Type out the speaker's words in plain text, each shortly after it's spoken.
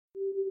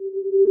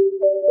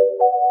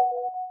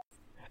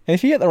And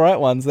if you get the right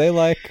ones, they're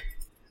like,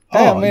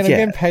 hey, I'm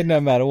getting paid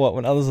no matter what.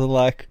 When others are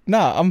like,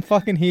 nah, I'm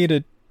fucking here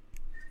to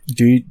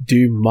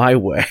do my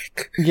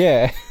work.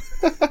 Yeah.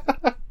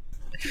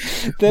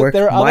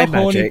 There are other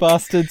horny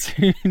bastards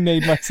who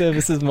need my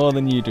services more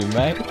than you do,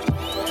 mate.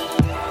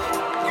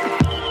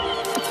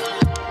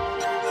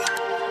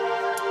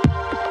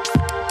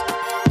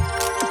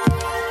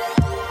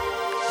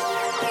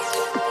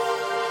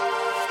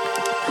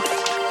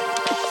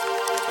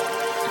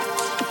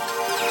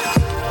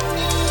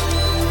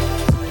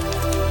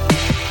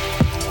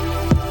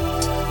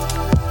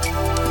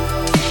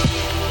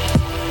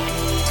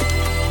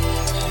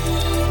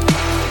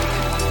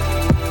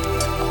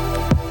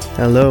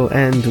 Hello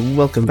and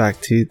welcome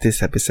back to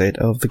this episode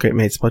of the Great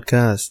Mates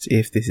Podcast.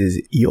 If this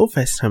is your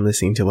first time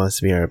listening to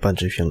us, we are a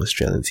bunch of young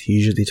Australians who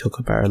usually talk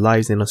about our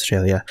lives in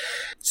Australia,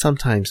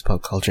 sometimes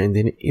pop culture and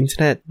the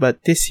internet,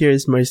 but this year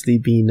has mostly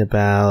been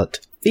about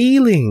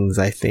feelings,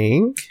 I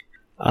think.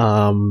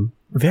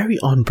 Very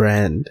on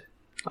brand.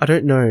 I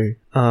don't know.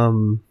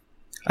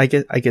 I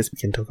guess we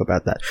can talk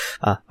about that.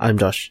 I'm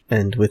Josh,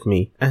 and with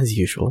me, as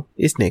usual,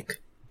 is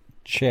Nick.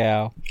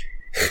 Ciao.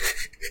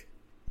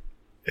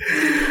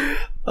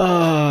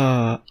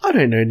 I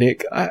don't know,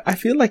 Nick. I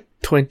feel like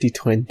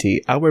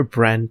 2020, our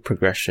brand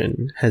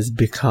progression has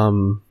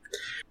become,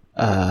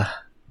 how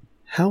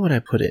would I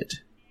put it?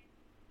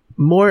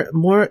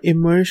 More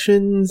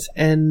emotions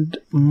and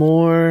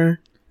more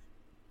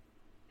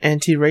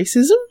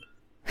anti-racism?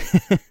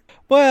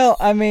 Well,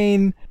 I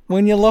mean,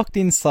 when you're locked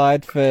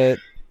inside for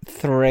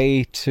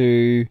 3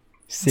 to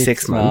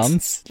 6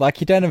 months, like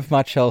you don't have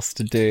much else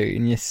to do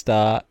and you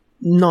start...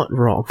 Not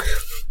wrong.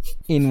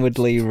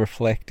 Inwardly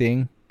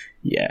reflecting.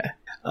 Yeah.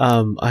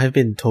 I have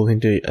been talking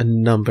to a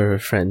number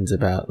of friends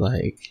about,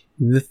 like,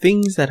 the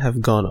things that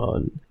have gone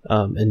on,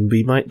 and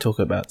we might talk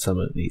about some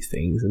of these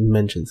things and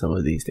mention some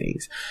of these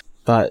things.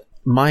 But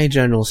my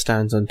general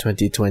stance on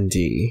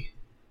 2020,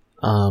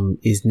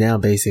 is now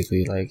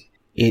basically, like,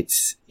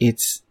 it's,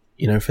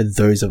 you know, for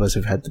those of us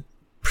who've had the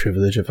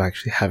privilege of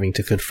actually having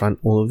to confront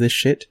all of this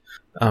shit,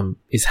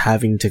 is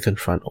having to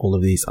confront all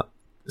of these,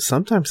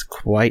 sometimes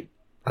quite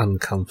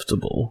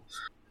uncomfortable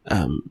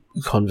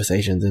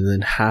conversations, and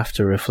then have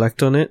to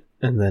reflect on it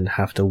and then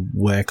have to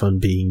work on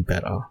being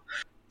better.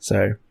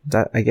 So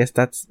that, I guess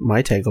that's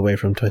my takeaway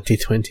from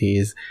 2020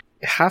 is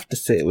have to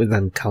sit with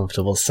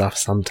uncomfortable stuff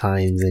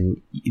sometimes,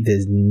 and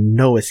there's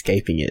no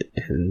escaping it,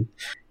 and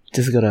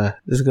just gotta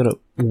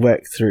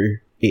work through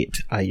it,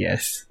 I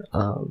guess.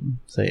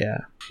 So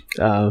yeah.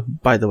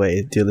 By the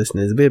way, dear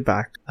listeners, we're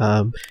back.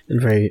 And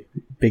very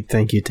big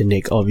thank you to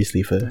Nick,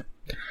 obviously, for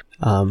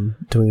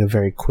doing a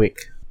very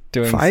quick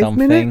doing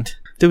something.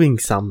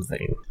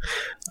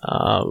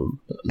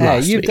 Hey,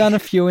 you've done a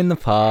few in the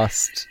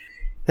past.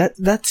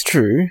 That's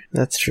true.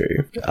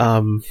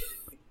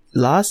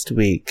 Last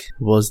week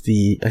was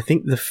I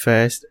think the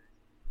first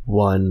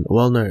one.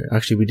 Well, no,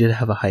 actually, we did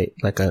have a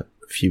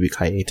few week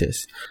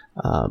hiatus.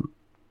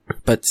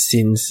 But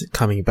since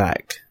coming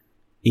back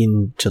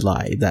in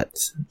July,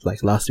 that's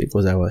like last week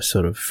was our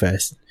sort of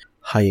first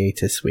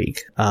hiatus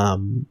week. I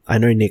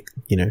know Nick,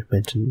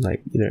 mentioned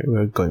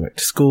we're going back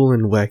to school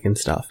and work and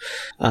stuff.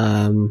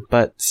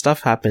 But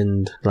stuff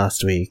happened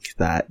last week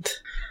that,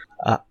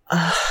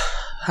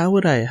 how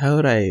would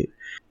I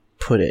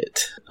put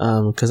it?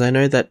 'Cause I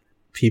know that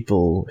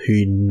people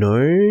who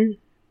know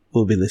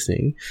will be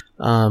listening.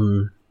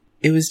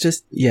 It was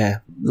just,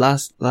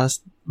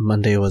 last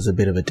Monday was a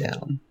bit of a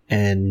down,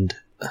 and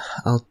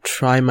I'll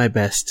try my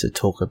best to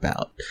talk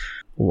about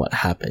what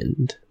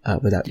happened,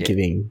 without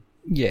giving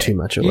too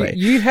much away.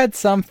 You had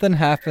something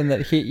happen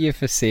that hit you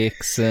for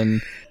 6,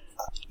 and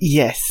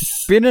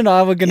yes, Ben and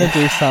I were going to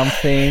do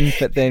something,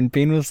 but then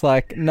Ben was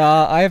like,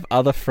 nah, I have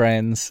other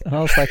friends. And I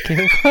was like,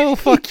 yeah, well,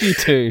 fuck you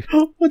too.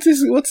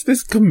 What's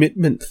this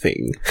commitment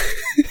thing?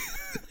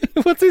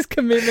 What's this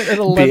commitment at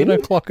 11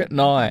 o'clock at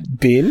night?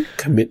 Ben?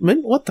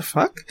 Commitment? What the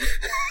fuck?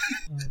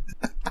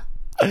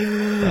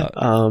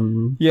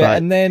 And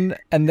then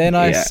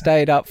I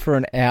stayed up for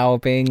an hour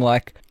being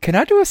like, can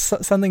I do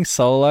something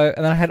solo?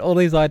 And then I had all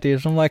these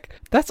ideas. I'm like,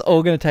 that's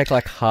all going to take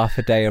like half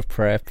a day of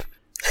prep.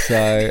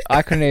 So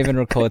I couldn't even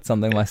record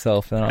something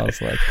myself. And I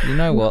was like, you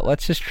know what?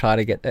 Let's just try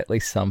to get at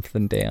least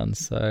something down.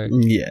 So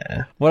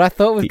yeah, what I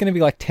thought was going to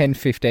be like 10,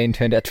 15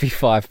 turned out to be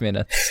 5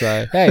 minutes.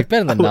 So hey,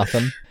 better than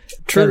nothing.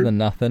 True. Better than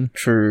nothing.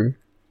 True.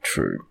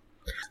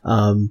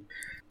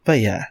 But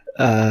yeah,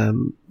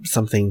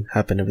 something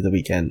happened over the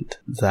weekend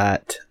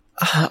that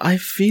I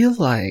feel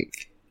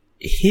like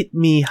hit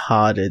me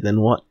harder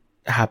than what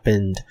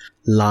happened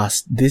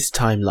this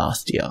time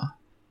last year.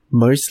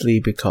 Mostly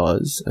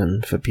because,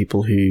 and for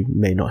people who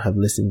may not have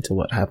listened to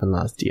what happened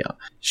last year,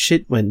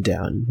 shit went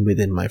down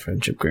within my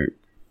friendship group,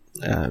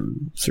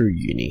 through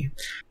uni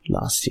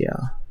last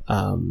year.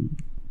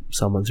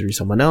 Someone threw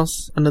someone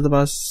else under the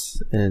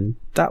bus, and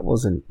that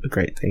wasn't a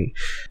great thing.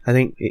 I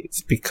think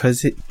it's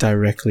because it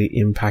directly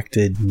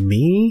impacted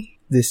me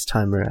this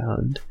time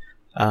around,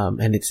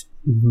 and it's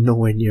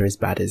nowhere near as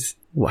bad as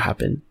what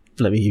happened.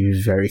 Let me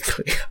be very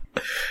clear.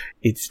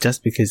 it's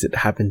just because it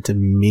happened to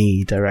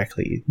me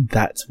directly.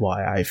 That's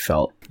why I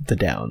felt the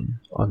down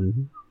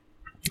on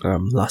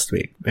last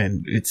week.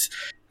 And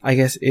I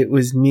guess it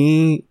was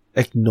me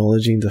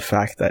acknowledging the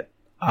fact that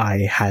I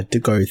had to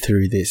go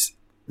through this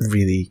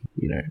really,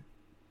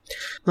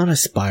 not a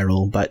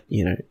spiral, but,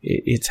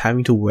 it's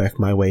having to work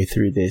my way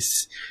through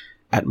this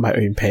at my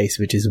own pace,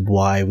 which is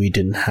why we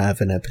didn't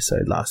have an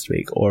episode last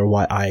week, or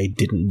why I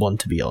didn't want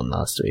to be on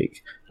last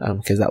week,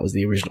 because that was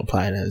the original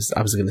plan.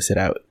 I was going to sit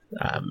out,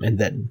 and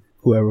then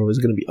whoever was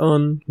going to be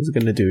on was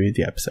going to do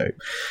the episode.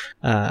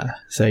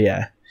 So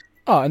yeah.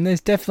 Oh, and there's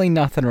definitely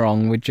nothing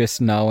wrong with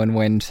just knowing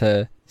when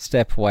to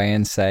step away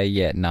and say,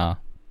 yeah, nah.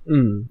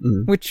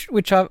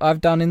 Which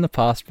I've done in the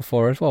past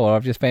before as well.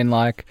 I've just been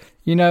like,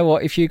 you know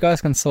what, if you guys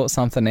can sort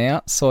something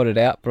out, sort it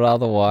out, but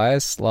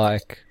otherwise,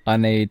 like, I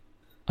need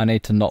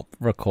to not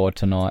record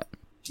tonight.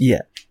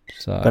 Yeah.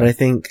 So, but I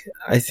think,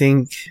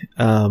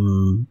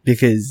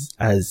 because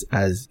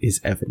as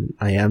is evident,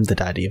 I am the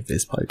daddy of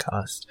this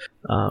podcast.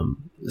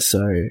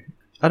 So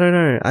I don't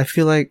know. I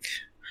feel like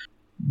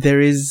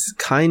there is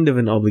kind of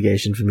an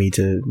obligation for me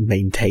to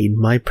maintain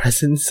my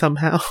presence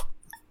somehow.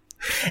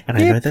 And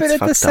I know that's fucked up.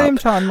 But at the same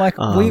time, like,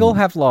 we all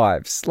have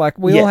lives. Like,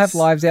 we all have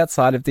lives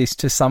outside of this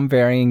to some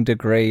varying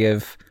degree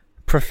of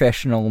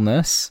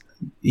professionalness.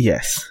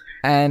 Yes.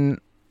 And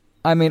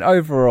I mean,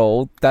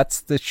 overall,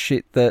 that's the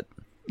shit that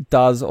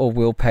does or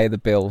will pay the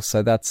bill.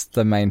 So that's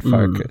the main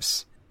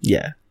focus.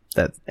 Yeah.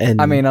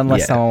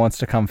 Unless someone wants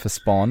to come for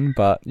Spawn,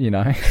 but,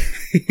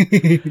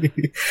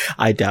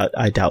 I doubt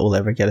we'll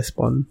ever get a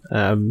Spawn.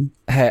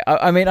 Hey,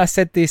 I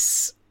said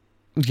this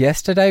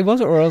yesterday,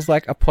 was it? Or it was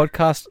like a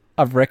podcast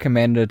I've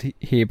recommended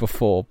here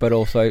before, but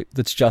also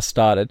that's just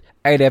started.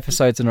 8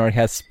 episodes and already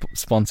has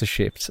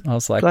sponsorships. I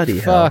was like, bloody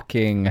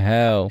fucking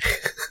hell.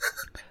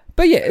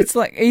 But yeah, it's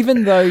like,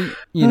 even though,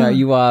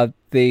 you are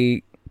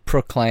the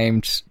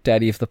proclaimed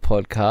daddy of the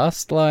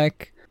podcast,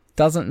 like,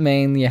 doesn't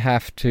mean you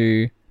have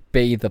to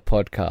be the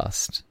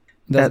podcast.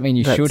 Doesn't mean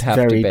you should have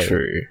to be. That's very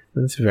true.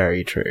 That's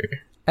very true.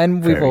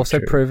 And we've also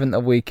proven that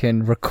we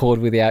can record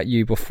without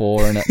you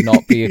before and it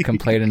not be a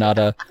complete and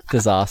utter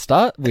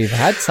disaster. We've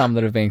had some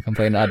that have been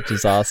complete and utter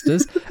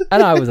disasters.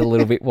 And I was a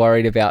little bit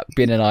worried about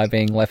Ben and I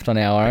being left on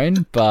our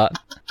own, but...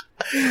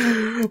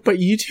 But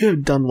you two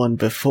have done one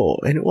before,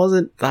 and it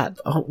wasn't that...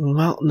 Oh,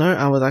 well, no,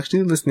 I was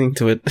actually listening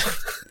to it.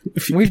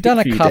 We've done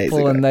a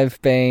couple, and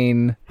they've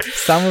been...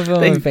 Some of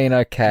them have been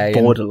okay.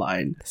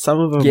 Borderline.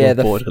 Some of them were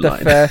borderline.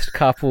 The first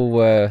couple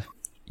were...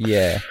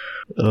 Yeah.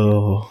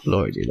 Oh,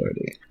 lordy.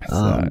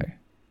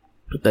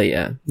 But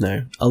yeah,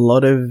 no. A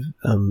lot of...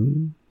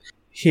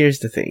 here's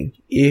the thing.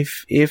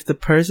 If the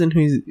person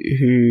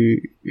who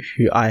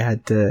I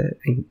had to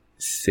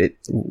sit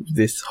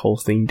this whole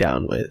thing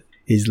down with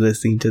is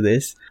listening to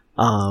this,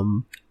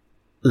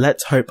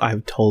 let's hope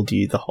I've told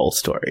you the whole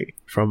story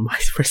from my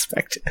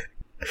perspective.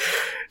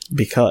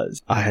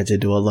 Because I had to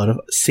do a lot of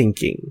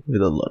syncing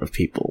with a lot of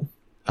people.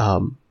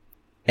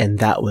 And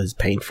that was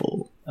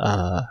painful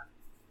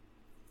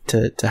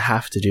to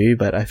have to do,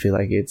 but I feel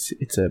like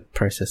it's a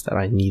process that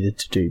I needed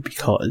to do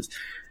because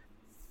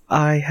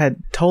I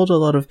had told a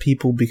lot of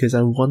people because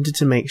I wanted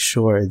to make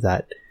sure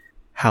that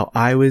how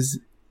I was,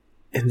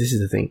 and this is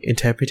the thing,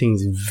 interpreting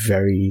is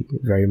very,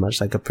 very much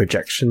like a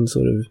projection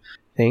sort of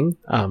thing.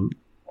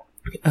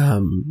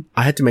 I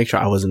had to make sure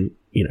I wasn't,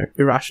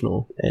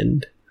 irrational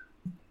and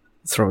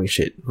throwing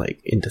shit like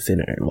into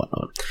thin air and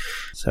whatnot.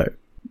 So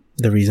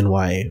the reason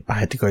why I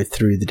had to go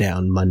through the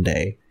down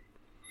Monday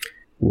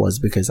was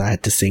because I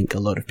had to sync a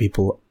lot of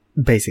people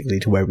basically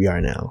to where we are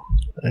now.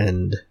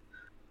 And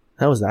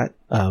that was that.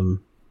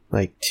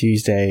 Like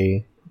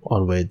Tuesday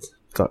onwards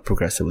got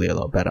progressively a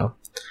lot better.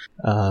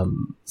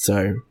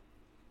 So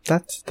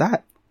that's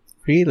that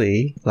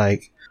really.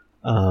 Like,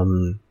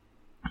 yeah,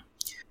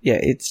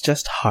 it's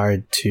just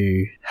hard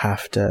to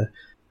have to,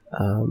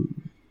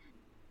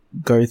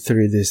 go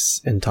through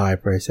this entire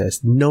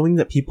process knowing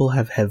that people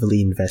have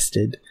heavily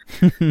invested.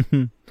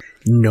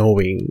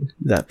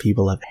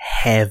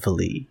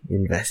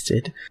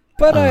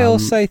 But I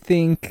also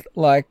think,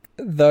 like,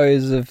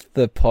 those of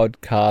the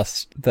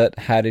podcast that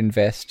had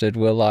invested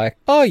were like,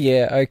 oh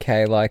yeah,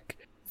 okay,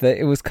 like,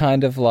 it was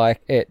kind of like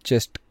it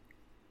just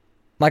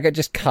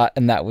cut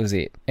and that was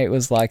it. It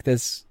was like,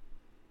 there's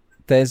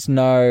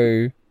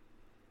no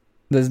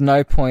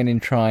point in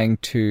trying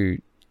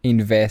to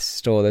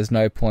invest, or there's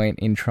no point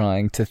in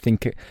trying to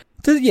think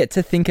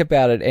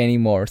about it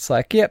anymore. It's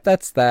like, yep,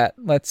 that's that.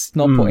 Let's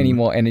not put any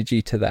more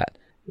energy to that.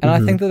 And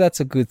I think that that's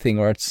a good thing,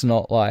 or it's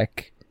not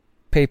like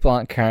people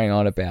aren't carrying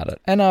on about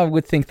it. And I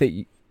would think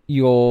that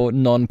your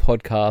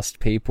non-podcast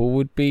people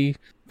would be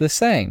the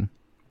same.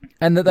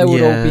 And that they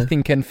would all be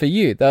thinking for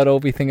you. They'd all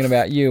be thinking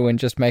about you and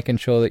just making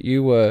sure that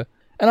you were...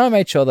 And I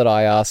made sure that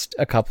I asked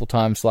a couple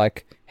times,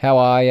 like, how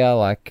are you?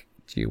 Like,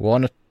 do you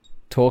want to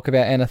talk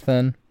about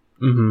anything?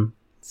 Mm-hmm.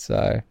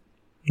 So...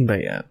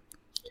 But yeah.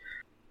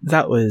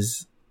 That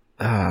was...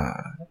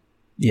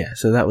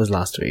 so that was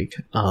last week.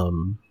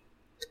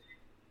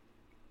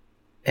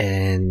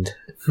 And...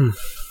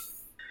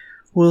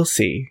 We'll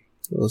see.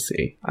 We'll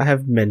see. I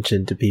have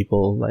mentioned to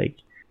people, like,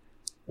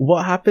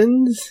 what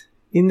happens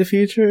in the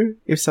future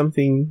if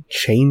something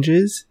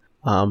changes.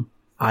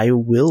 I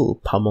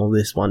will pummel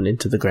this one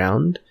into the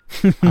ground.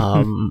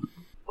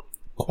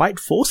 Quite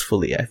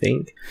forcefully, I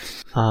think.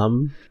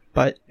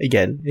 But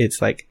again,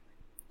 it's like,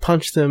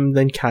 punch them,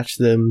 then catch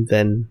them,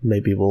 then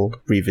maybe we'll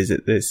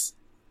revisit this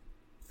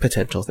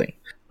potential thing.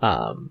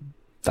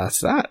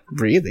 That's that,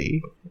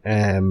 really.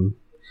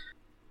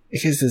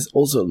 Because there's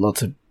also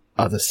lots of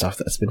other stuff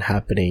that's been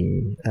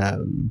happening,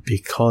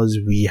 because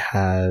we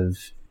have,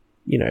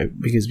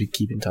 because we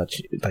keep in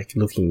touch, like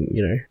looking,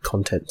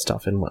 content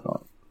stuff and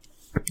whatnot.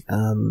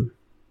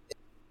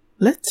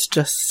 Let's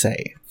just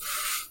say,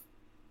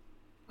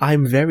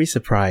 I'm very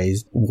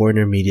surprised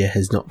Warner Media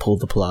has not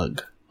pulled the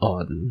plug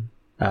on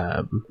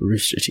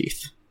Rooster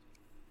Teeth.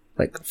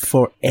 Like,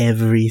 for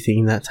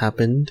everything that's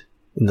happened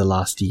in the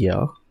last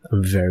year,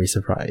 I'm very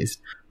surprised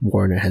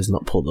Warner has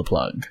not pulled the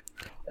plug.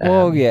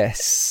 Well,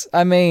 yes.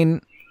 I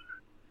mean,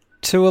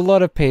 to a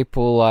lot of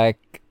people,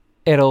 like,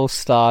 it all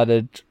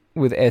started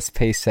with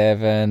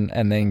SP7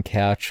 and then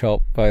Cow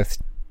Chop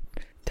both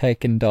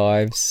taking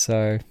dives,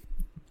 so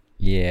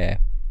yeah.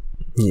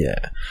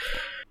 Yeah.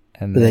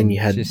 And then you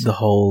had the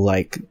whole,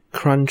 like,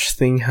 crunch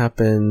thing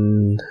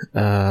happen,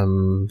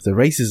 the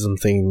racism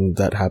thing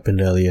that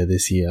happened earlier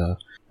this year,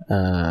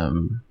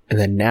 and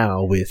then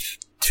now with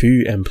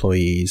 2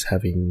 employees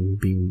having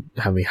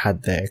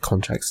had their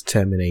contracts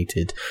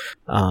terminated,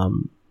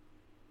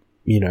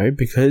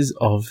 because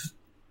of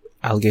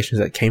allegations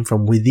that came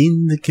from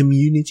within the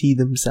community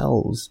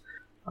themselves.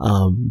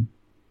 And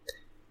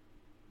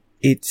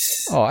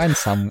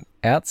some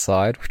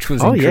outside, which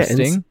was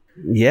interesting.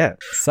 Yeah.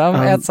 Some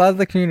outside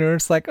the community,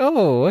 it's like,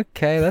 oh,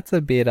 okay, that's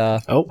a bit,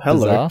 hello.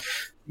 Bizarre.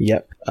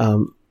 Yep.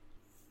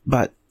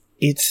 But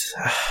it's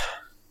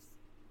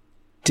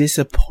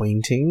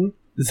disappointing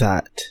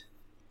that,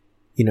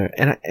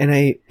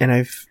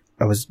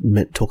 I was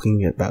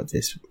talking about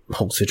this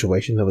whole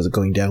situation that was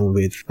going down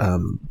with,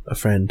 a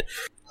friend,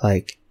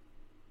 like,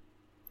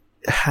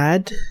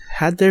 had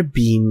there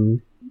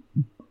been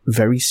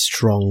very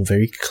strong,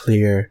 very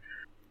clear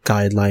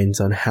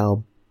guidelines on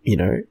how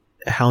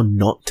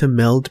not to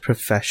meld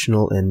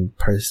professional and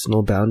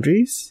personal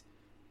boundaries,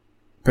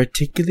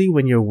 particularly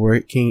when you're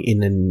working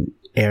in an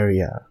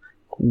area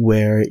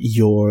where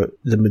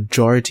the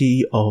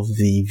majority of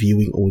the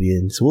viewing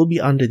audience will be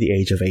under the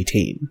age of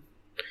 18.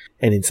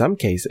 And in some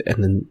cases,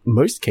 and in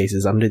most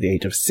cases, under the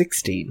age of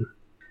 16.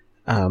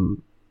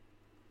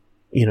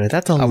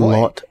 That's a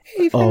lot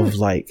of,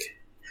 like,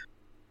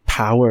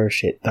 power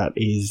shit that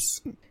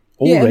is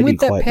already and with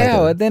that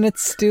power, like then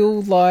it's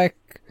still like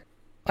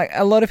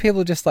a lot of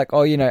people are just like,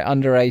 oh,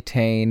 under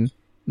 18.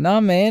 Nah,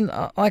 man,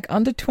 like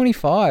under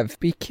 25,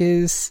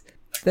 because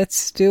that's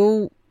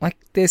still, like,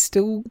 there's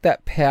still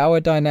that power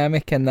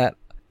dynamic and that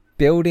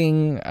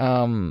building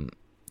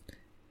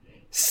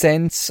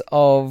sense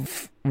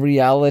of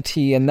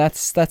reality, and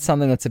that's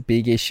something that's a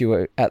big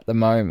issue at the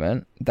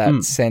moment,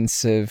 that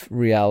sense of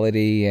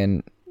reality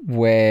and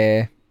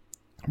where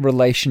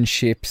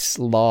relationships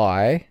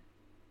lie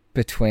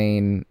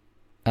between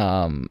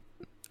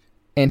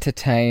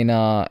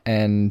entertainer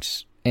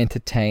and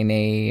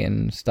entertainee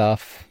and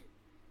stuff.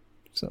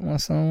 So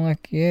I'm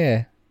like,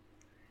 yeah.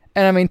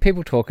 And I mean,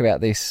 people talk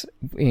about this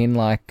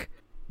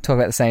talk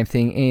about the same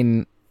thing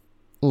in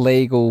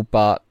legal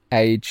but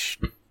age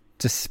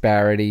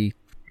disparity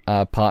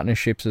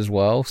partnerships as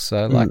well.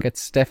 So, like,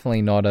 it's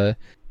definitely not a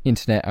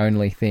internet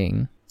only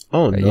thing.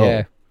 Oh, but no.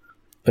 Yeah.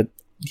 But,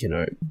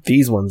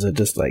 these ones are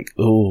just like,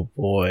 oh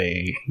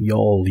boy,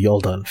 y'all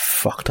done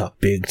fucked up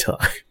big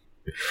time.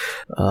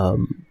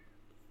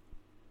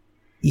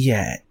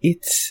 Yeah,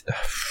 it's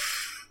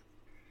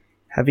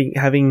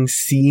having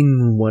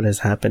seen what has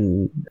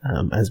happened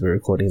as we're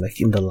recording,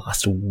 like, in the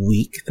last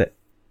week, that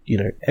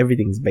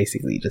everything's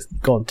basically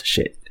just gone to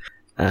shit.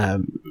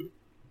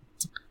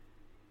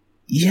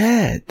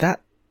 Yeah,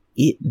 that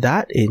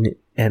in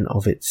and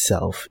of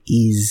itself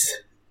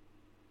is,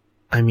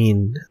 I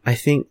mean, I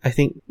think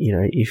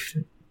if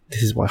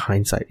this is why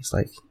hindsight is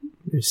like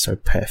so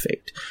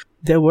perfect.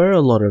 There were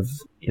a lot of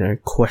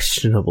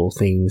questionable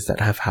things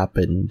that have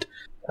happened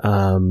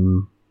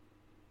on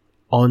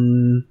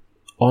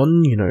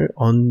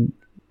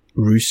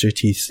Rooster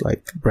Teeth's,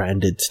 like,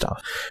 branded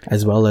stuff,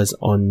 as well as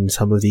on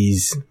some of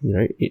these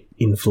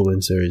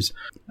influencers,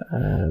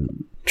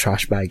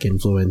 trash bag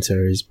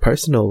influencers,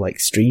 personal, like,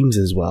 streams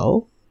as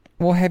well.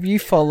 Well, have you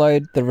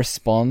followed the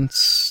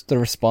responses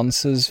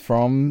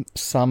from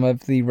some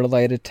of the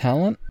related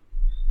talent?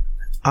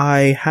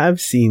 I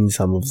have seen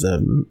some of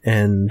them,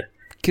 and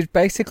because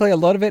basically a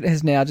lot of it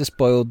has now just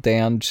boiled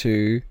down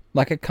to,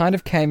 like, it kind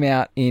of came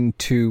out in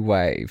 2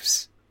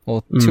 waves,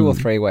 or 2 or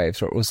 3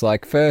 waves, where it was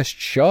like, first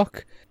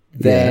shock,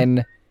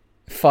 then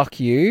fuck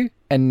you,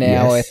 and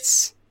now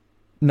it's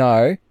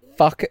no,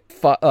 fuck,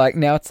 like,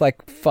 now it's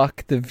like,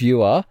 fuck the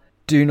viewer.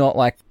 Do not,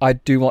 like, I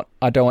don't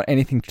want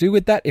anything to do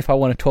with that. If I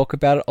want to talk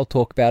about it, I'll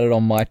talk about it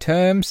on my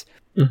terms.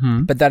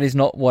 But that is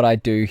not what I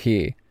do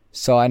here.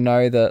 So I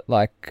know that,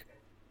 like,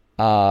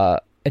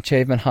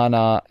 Achievement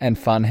Hunter and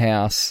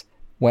Funhouse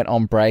went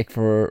on break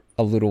for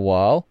a little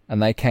while,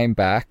 and they came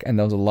back, and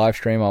there was a live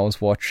stream I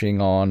was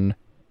watching on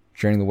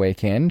during the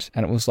weekend,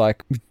 and it was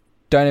like,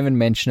 don't even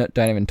mention it,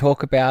 don't even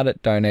talk about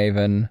it, don't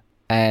even...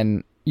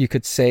 And you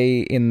could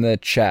see in the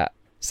chat,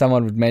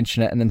 someone would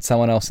mention it, and then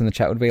someone else in the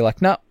chat would be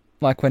like, no,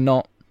 like, we're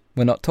not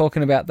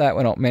talking about that,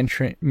 we're not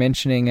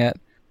mentioning it.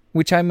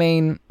 Which, I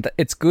mean,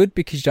 it's good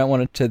because you don't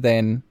want it to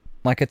then...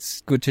 Like,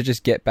 it's good to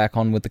just get back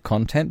on with the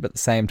content, but at the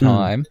same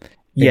time,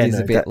 it is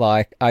a bit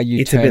like, are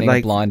you turning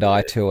a blind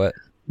eye to it?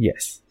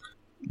 Yes.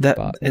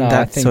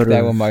 I think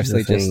they were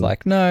mostly just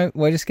like, no,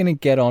 we're just going to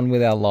get on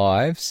with our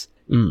lives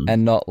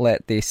and not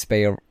let this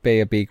be a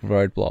big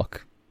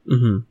roadblock.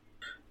 Mm-hmm.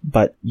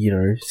 But,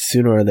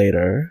 sooner or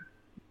later,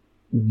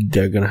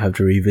 they're going to have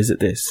to revisit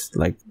this,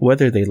 like,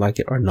 whether they like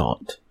it or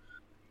not.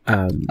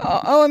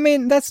 I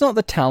mean, that's not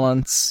the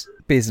talent's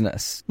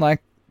business.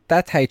 Like,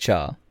 that's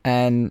HR.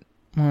 And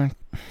like,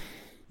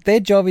 their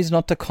job is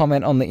not to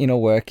comment on the inner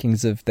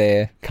workings of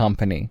their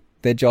company.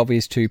 Their job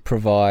is to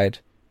provide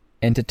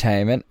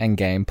entertainment and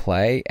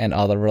gameplay and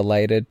other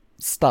related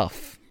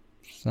stuff.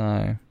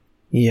 So...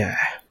 Yeah.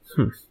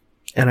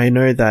 And I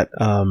know that,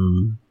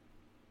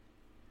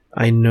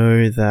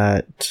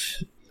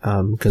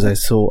 because I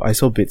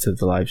saw bits of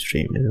the live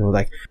stream, and they were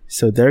like,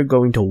 so they're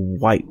going to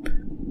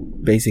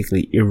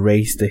basically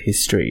erase the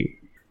history,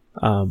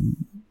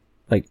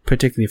 like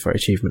particularly for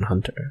Achievement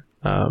Hunter,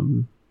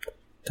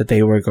 that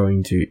they were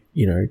going to,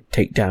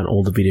 take down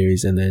all the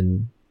videos and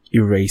then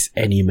erase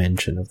any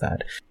mention of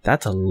that.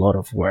 That's a lot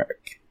of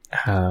work,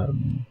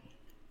 to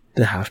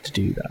have to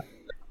do that.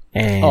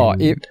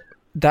 And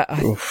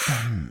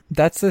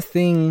that's the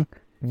thing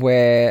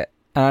where,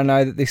 and I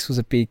know that this was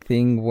a big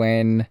thing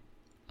when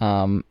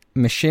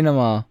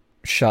Machinima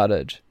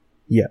shuttered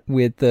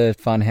with the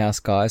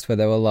Funhouse guys, where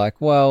they were like,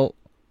 well,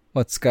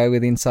 let's go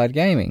with Inside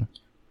Gaming.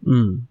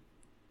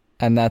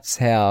 And that's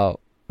how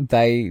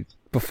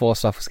before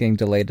stuff was getting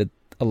deleted,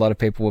 a lot of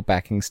people were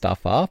backing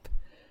stuff up.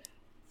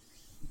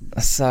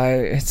 So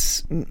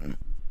it's... And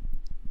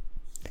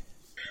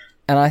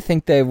I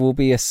think there will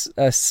be a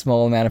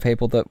small amount of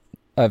people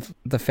of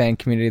the fan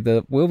community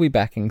that will be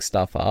backing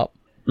stuff up.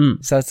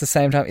 So at the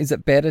same time, is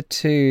it better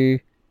to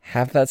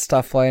have that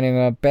stuff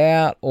floating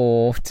about,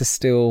 or to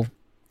still...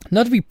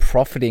 Not to be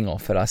profiting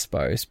off it, I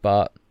suppose,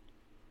 but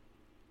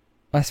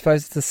I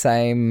suppose it's the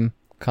same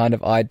kind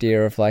of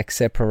idea of like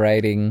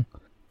separating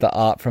the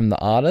art from the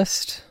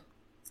artist.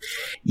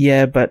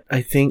 Yeah, but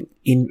I think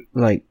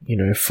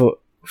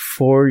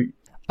for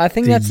I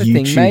think that's the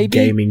thing. Maybe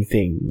gaming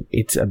thing,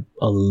 it's a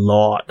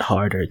lot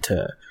harder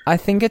to... I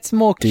think it's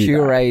more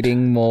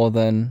curating more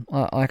than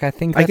like. I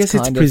think that's I guess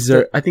it's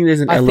preserve. I think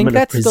there's an element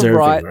of preserving,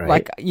 right?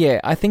 Like,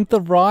 yeah, I think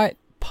the right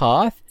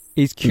path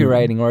is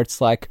curating, or it's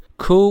like,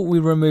 cool, we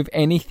remove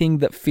anything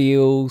that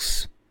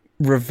feels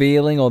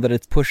revealing or that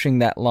it's pushing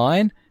that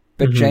line.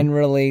 But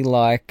generally,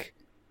 like,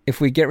 if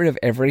we get rid of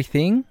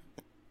everything,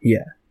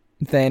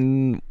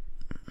 then.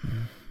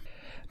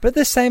 But at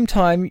the same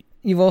time,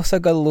 you've also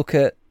got to look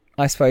at.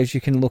 I suppose you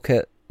can look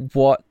at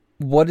what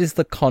is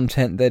the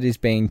content that is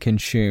being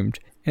consumed.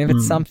 And if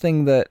it's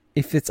something that,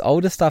 if it's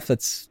older stuff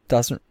that's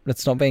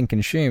not being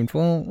consumed,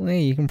 well, yeah,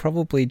 you can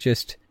probably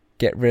just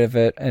get rid of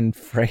it and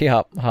free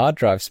up hard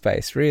drive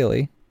space,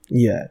 really.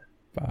 Yeah.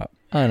 But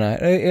I don't know.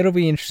 It'll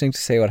be interesting to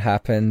see what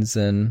happens,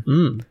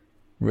 and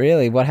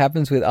really what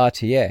happens with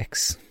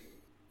RTX.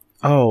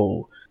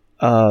 Oh,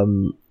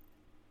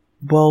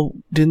 well,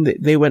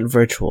 didn't they went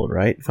virtual,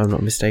 right? If I'm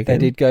not mistaken. They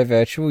did go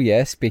virtual,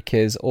 yes,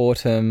 because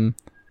Autumn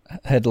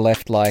had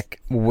left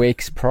like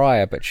weeks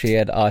prior, but she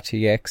had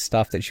RTX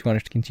stuff that she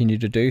wanted to continue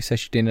to do, so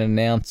she didn't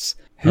announce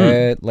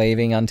her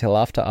leaving until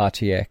after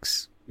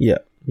RTX. Yeah.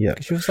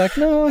 She was like,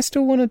 no, I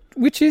still want to,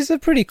 which is a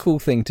pretty cool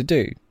thing to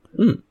do.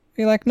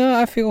 You're like, no,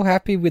 I feel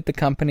happy with the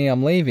company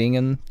I'm leaving,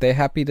 and they're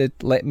happy to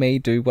let me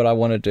do what I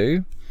want to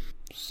do.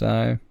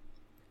 So,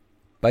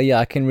 but yeah,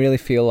 I can really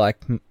feel like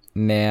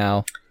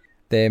now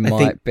there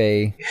might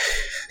be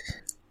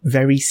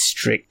very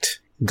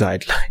strict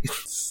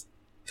guidelines.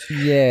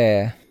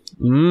 Yeah.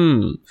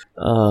 And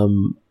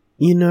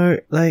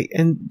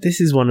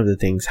this is one of the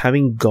things,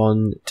 having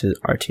gone to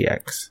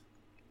RTX,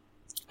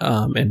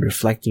 and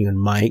reflecting on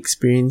my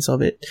experience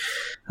of it,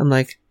 I'm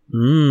like,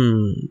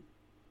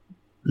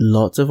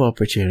 lots of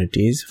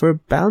opportunities for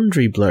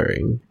boundary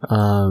blurring.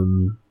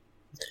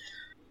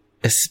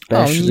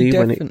 Especially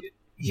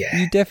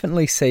you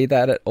definitely see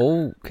that at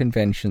all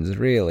conventions,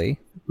 really.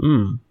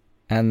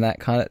 And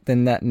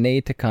that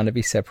need to kind of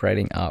be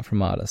separating art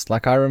from artist.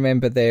 Like, I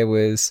remember there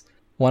was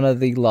one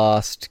of the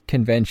last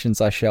conventions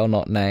I shall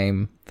not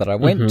name that I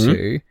went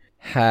to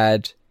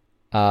had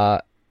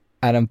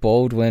Adam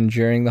Baldwin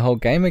during the whole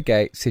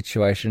Gamergate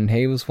situation.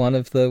 He was one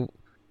of the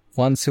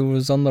ones who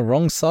was on the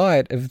wrong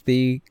side of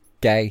the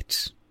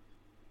gate.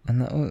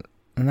 And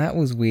that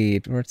was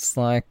weird, where it's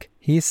like,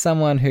 here's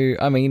someone who,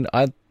 I mean,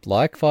 I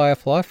like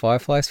Firefly.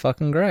 Firefly's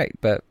fucking great,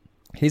 but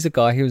he's a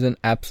guy who was an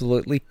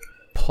absolutely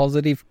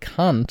positive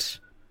cunt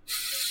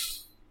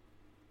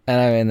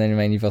And then, I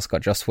mean, you've also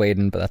got Joss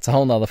Whedon, but that's a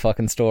whole nother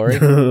fucking story.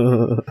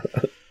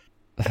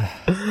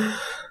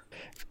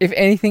 If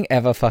anything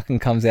ever fucking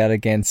comes out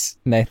against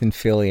Nathan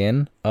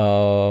Fillion,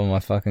 oh my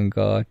fucking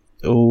god.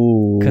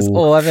 Ooh. Because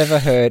all I've ever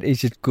heard is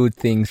just good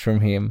things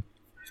from him.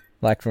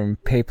 Like, from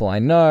people I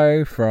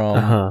know,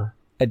 from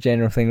a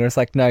general thing where it's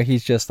like, no,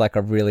 he's just like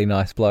a really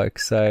nice bloke.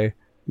 So,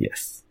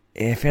 yes.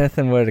 If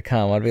anything were to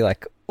come, I'd be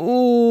like,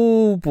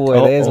 ooh,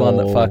 boy, there's one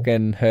that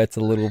fucking hurts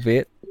a little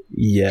bit.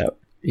 Yep.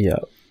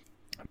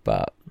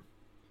 But,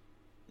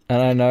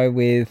 and I know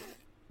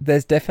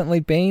there's definitely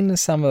been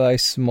some of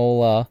those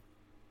smaller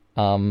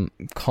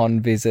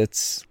con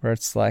visits where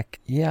it's like,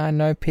 yeah, I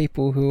know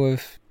people who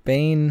have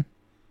been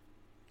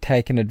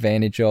taken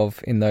advantage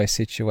of in those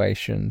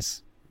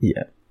situations.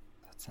 Yeah.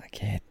 It's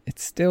like, yeah, it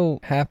still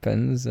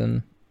happens,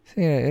 and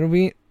yeah, it'll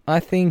be, I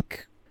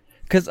think,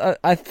 because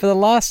I for the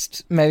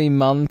last maybe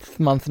month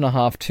and a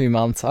half, 2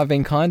 months, I've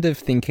been kind of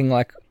thinking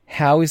like,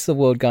 how is the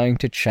world going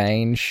to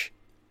change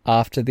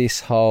after this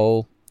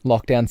whole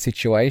lockdown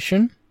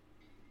situation?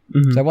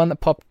 Mm-hmm. So one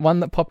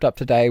that popped up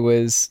today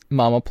was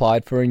Mum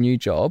applied for a new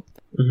job,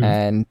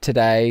 and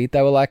today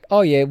they were like,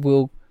 oh yeah,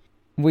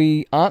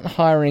 we aren't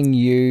hiring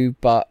you,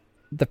 but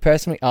the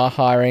person we are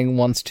hiring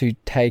wants to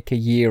take a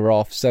year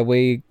off, so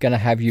we're going to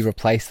have you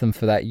replace them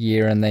for that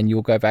year, and then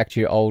you'll go back to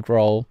your old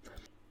role.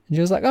 And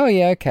she was like, oh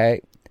yeah, okay.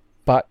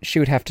 But she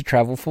would have to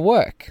travel for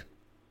work.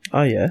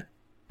 Oh yeah.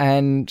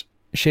 And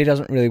she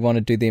doesn't really want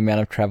to do the amount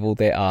of travel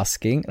they're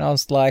asking. And I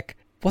was like,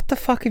 what the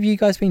fuck have you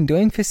guys been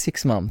doing for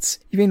 6 months?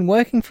 You've been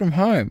working from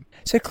home.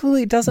 So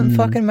clearly it doesn't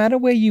fucking matter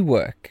where you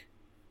work.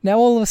 Now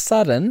all of a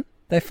sudden,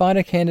 they find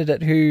a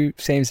candidate who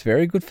seems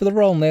very good for the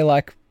role, and they're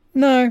like,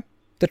 no,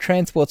 the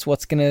transport's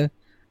what's going to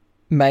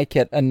make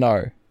it a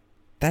no.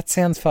 That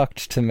sounds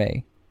fucked to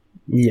me.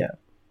 Yeah.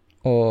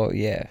 Or,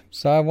 yeah.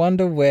 So I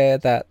wonder where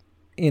that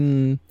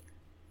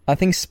I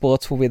think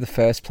sports will be the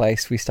first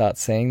place we start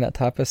seeing that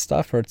type of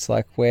stuff, where it's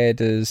like,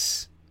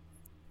 what's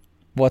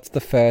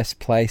the first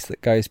place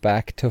that goes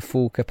back to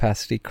full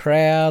capacity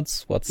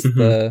crowds?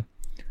 And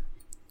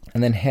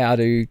then how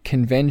do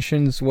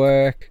conventions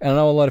work? And I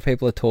know a lot of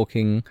people are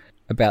talking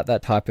about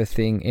that type of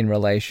thing in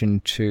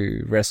relation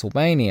to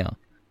WrestleMania,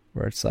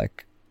 where it's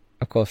like,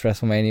 of course,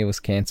 WrestleMania was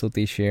cancelled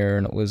this year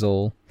and it was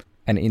all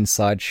an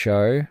inside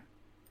show.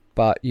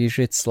 But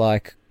usually it's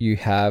like you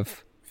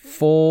have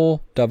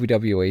 4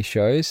 WWE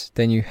shows,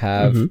 then you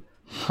have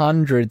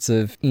hundreds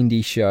of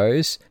indie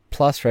shows,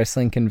 plus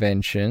wrestling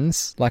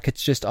conventions. Like,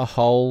 it's just a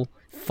whole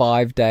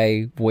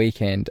 5-day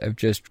weekend of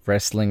just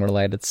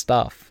wrestling-related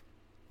stuff.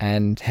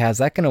 And how's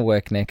that going to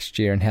work next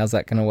year, and how's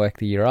that going to work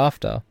the year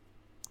after?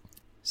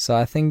 So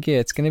I think, yeah,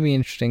 it's going to be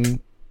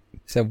interesting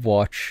to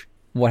watch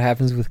what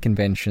happens with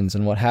conventions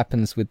and what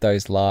happens with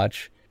those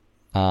large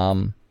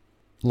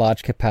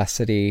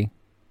capacity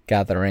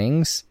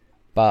gatherings,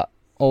 but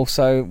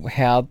also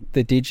how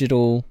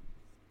the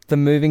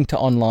moving to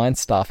online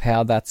stuff,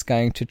 how that's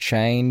going to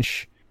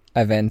change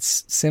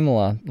events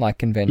similar like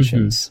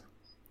conventions.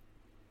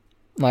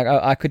 Like,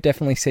 I could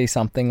definitely see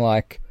something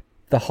like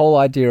the whole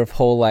idea of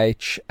Hall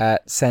H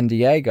at San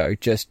Diego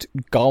just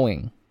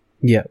going.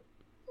 Yeah.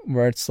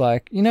 Where it's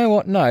like, you know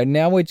what? No,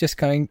 now we're just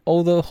going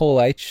all the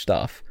Hall H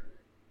stuff.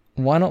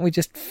 Why don't we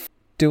just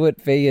do it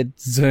via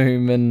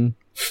Zoom and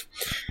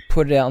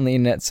put it out on the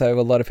internet so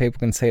a lot of people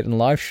can see it and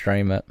live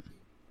stream it?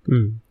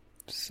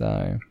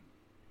 So,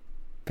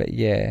 but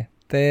yeah,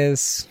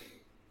 there's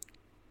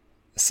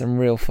some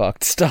real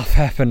fucked stuff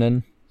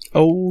happening.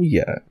 Oh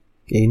yeah,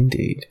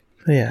 indeed.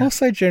 Yeah.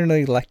 Also,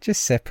 generally, like,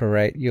 just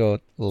separate your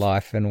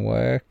life and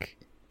work.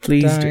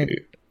 Please do.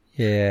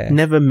 Yeah.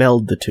 Never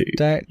meld the two.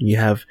 Don't. You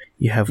have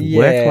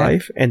work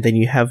life, and then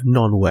you have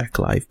non-work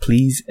life.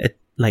 Please,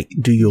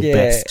 do your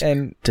best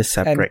to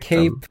separate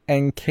them.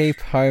 And keep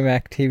home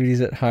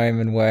activities at home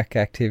and work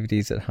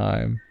activities at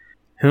home.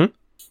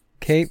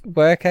 Keep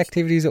work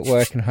activities at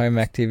work and home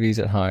activities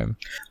at home.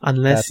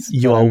 Unless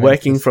you are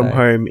working from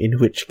home, in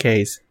which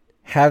case...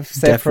 Have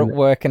separate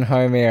work and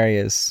home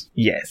areas.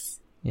 Yes.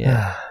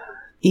 Yeah.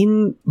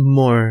 In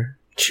more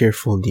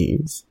cheerful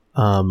news,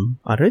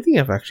 I don't think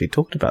I've actually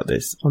talked about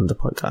this on the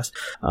podcast.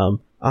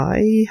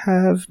 I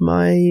have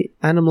my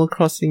Animal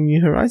Crossing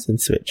New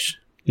Horizons Switch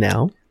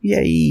now.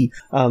 Yay!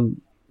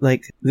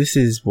 This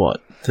is I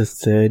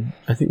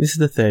think this is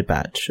the third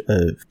batch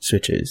of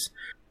Switches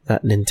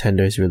that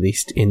Nintendo's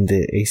released in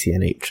the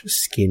ACNH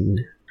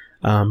skin,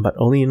 but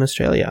only in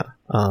Australia.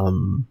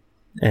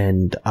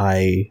 And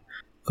I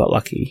got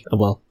lucky.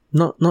 Well,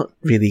 not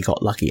really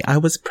got lucky. I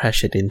was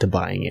pressured into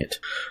buying it,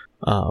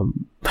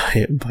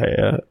 by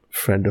a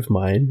friend of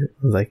mine. I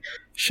was like,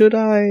 should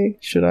I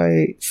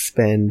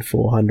spend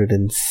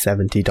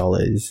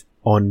 $470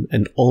 on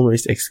an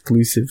almost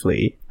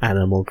exclusively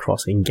Animal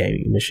Crossing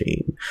gaming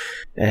machine?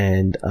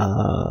 And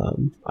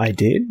I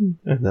did,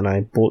 and then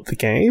I bought the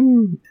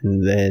game,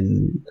 and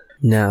then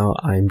now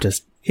I'm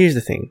just... Here's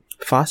the thing.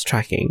 Fast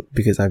tracking,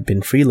 because I've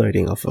been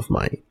freeloading off of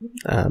my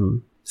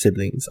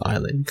siblings'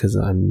 island, because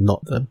I'm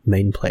not the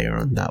main player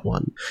on that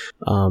one,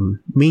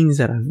 means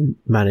that I've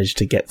managed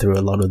to get through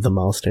a lot of the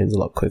milestones a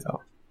lot quicker.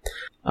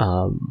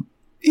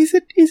 Is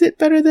it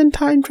better than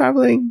time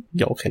traveling?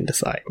 Y'all can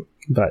decide.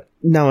 But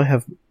now I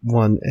have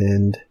one,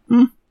 and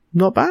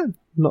not bad.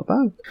 What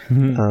have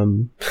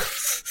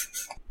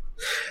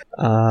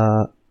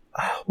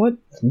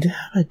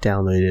I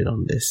downloaded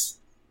on this?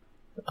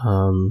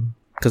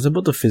 Because I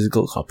bought the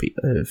physical copy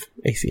of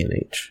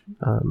ACNH.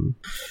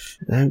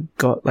 I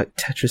got like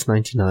Tetris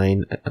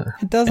 99.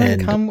 It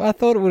doesn't come. I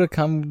thought it would have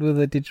come with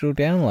a digital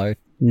download.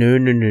 No,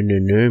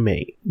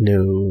 mate.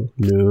 No.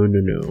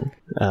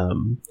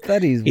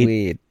 That is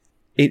weird.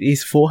 It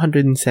is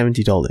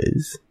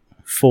 $470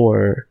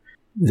 for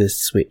the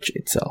Switch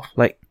itself.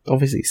 Like,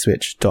 obviously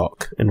Switch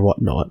dock and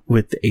whatnot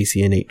with the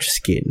ACNH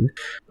skin.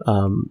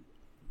 Come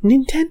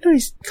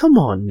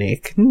on,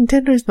 Nick.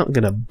 Nintendo's not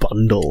gonna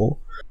bundle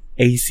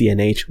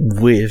ACNH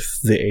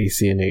with the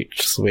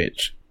ACNH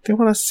Switch. They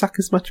want to suck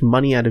as much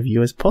money out of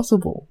you as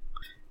possible.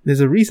 There's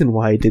a reason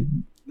why I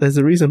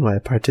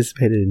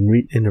participated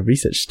in a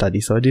research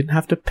study, so I didn't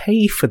have to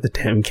pay for the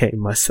damn game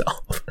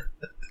myself.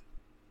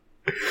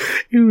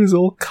 It was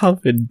all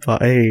covered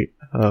by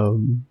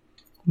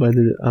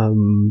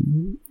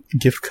the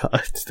gift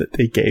cards that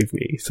they gave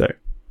me. So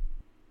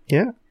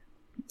yeah.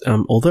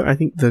 Although I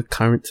think the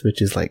current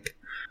Switch is like,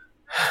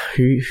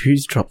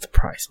 who's dropped the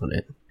price on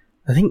it?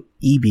 I think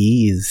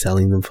EBE is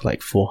selling them for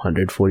like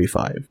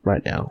 $445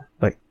 right now,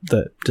 like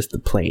just the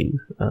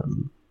plain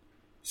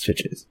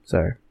Switches.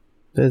 So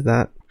there's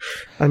that.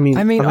 I mean,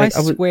 I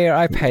swear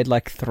I paid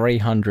like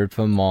 $300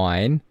 for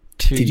mine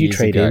 2 years ago. Did you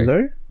trade in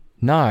though?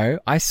 No,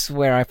 I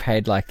swear I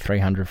paid like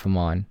 $300 for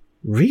mine.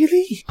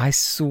 Really? I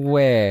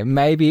swear.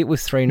 Maybe it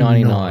was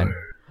 $399.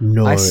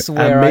 No. I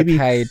swear I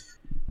paid.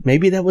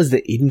 Maybe that was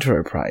the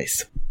intro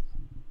price.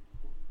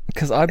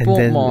 Because I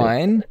bought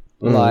mine.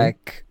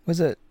 Like, was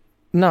it?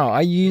 No,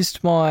 I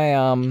used my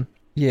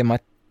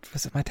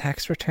was it my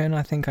tax return?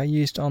 I think I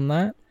used on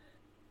that.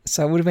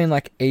 So it would have been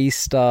like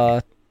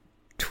Easter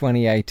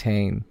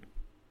 2018.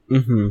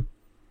 Mm-hmm.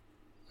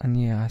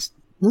 And yeah,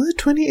 was it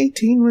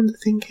 2018 when the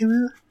thing came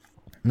out?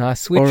 No,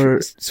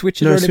 Switch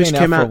had already been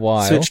out for a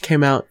while. Switch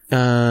came out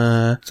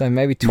so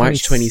maybe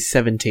March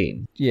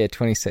 2017. Yeah,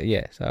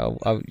 yeah. So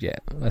yeah,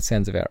 that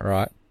sounds about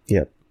right.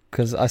 Yep.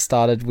 Because I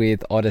started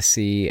with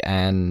Odyssey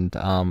and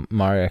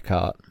Mario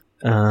Kart.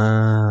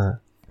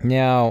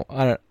 Now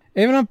I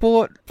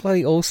bought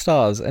bloody All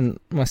Stars, and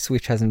my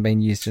Switch hasn't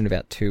been used in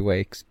about 2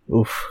 weeks.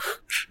 Oof.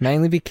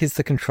 Mainly because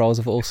the controls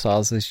of All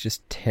Stars is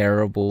just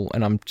terrible,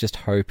 and I'm just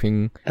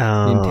hoping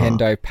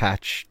Nintendo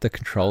patch the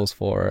controls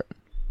for it.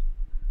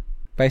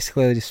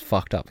 Basically, they just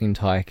fucked up the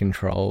entire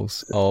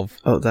controls of...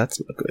 Oh, that's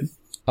not good.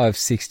 Of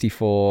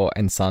 64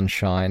 and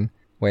Sunshine,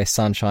 where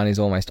Sunshine is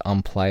almost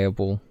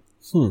unplayable.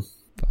 But,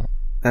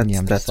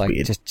 that's like,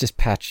 weird. Just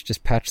patch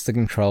the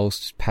controls.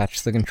 Just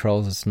patch the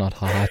controls. It's not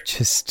hard.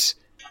 Just...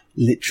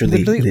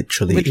 Literally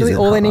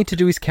all they need to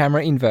do is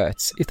camera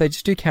inverts. If they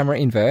just do camera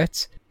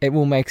inverts, it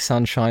will make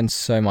Sunshine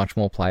so much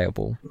more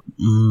playable.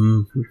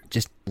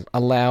 Just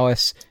allow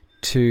us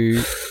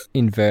to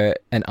invert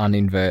and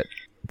uninvert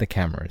the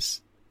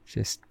cameras.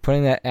 Just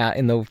putting that out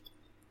in the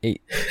in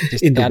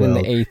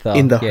the ether.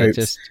 In the hopes.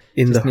 Just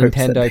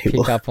Nintendo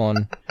pick up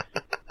on.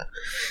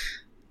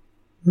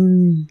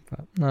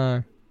 But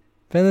no.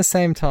 But at the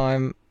same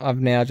time, I've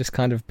now just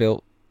kind of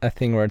built a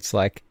thing where it's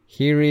like,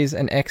 here is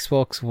an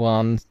Xbox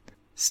One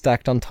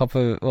stacked on top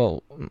of,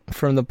 well,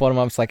 from the bottom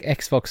up, it's like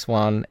Xbox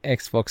One,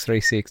 Xbox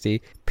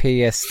 360,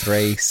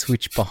 PS3,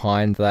 Switch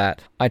behind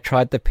that. I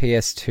tried the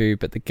PS2,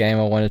 but the game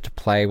I wanted to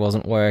play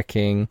wasn't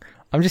working.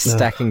 I'm just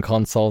stacking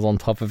consoles on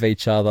top of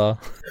each other.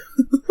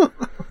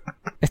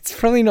 It's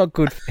probably not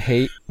good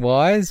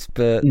heat-wise,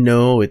 but...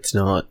 No, it's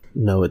not.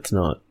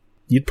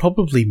 You'd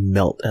probably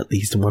melt at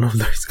least one of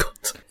those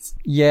consoles.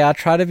 Yeah, I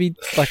try to be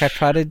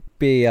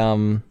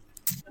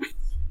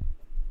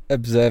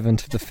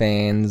observant of the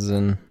fans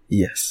and...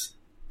 Yes.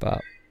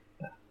 But...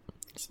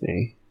 It's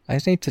me. I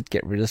just need to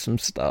get rid of some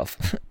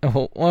stuff.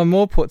 Or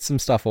more put some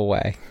stuff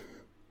away.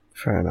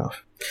 Fair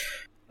enough.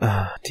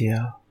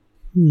 Dear.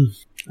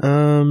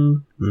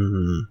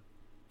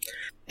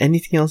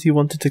 Anything else you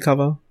wanted to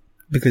cover?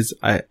 Because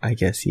I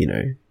guess,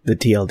 the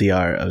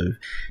TLDR of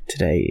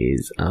today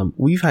is,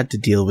 we've had to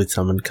deal with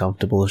some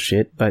uncomfortable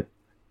shit, but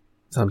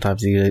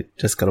sometimes you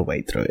just gotta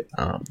wade through it.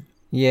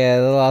 Yeah,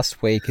 the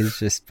last week has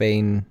just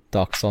been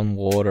ducks on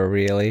water,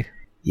 really.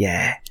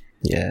 Yeah.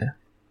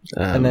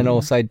 And then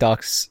also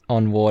ducks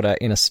on water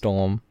in a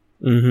storm.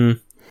 For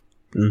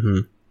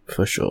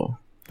sure.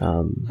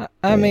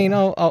 I mean,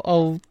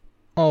 I'll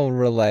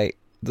relate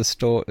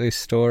the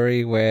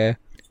story where,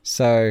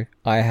 so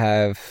I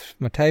have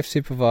my TAFE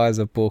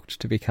supervisor booked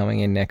to be coming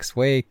in next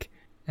week,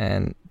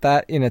 and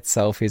that in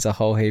itself is a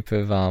whole heap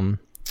of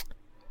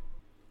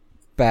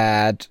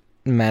bad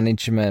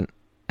management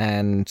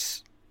and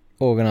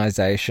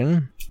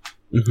organisation.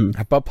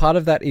 But part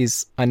of that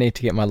is I need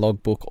to get my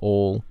logbook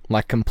all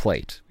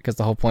complete, because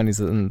the whole point is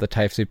that the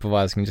TAFE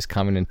supervisor can just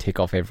come in and tick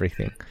off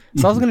everything.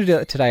 So I was going to do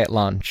that today at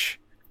lunch,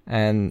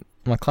 and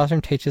my classroom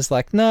teacher's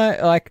like,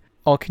 no,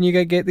 oh, can you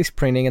go get this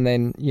printing, and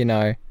then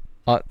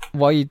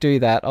while you do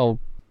that, I'll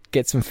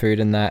get some food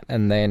and that,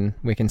 and then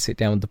we can sit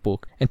down with the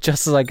book. And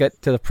just as I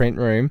get to the print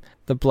room,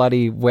 the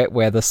bloody wet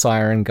weather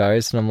siren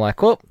goes, and I'm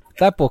like, well,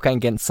 that book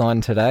ain't getting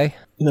signed today.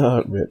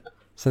 No, rip.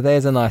 So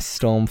there's a nice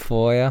storm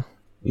for you.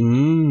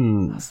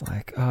 I was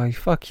like, oh,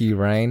 fuck you,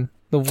 rain.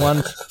 The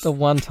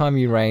one time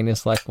you rain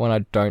is like when I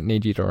don't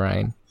need you to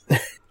rain.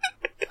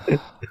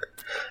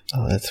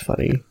 Oh, that's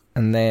funny.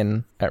 And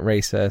then at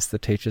recess, the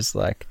teacher's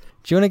like,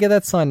 do you want to get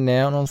that signed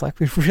now? And I was like,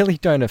 we really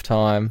don't have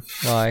time.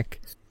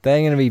 Like, they're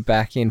going to be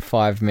back in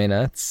 5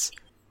 minutes,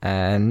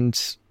 and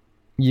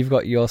you've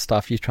got your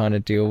stuff you're trying to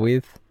deal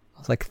with. I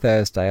was like,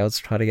 Thursday. I'll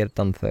just try to get it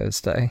done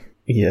Thursday.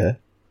 Yeah.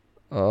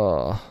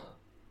 Oh.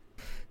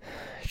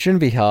 It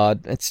shouldn't be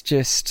hard. It's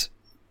just,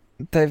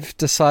 they've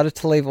decided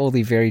to leave all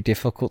the very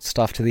difficult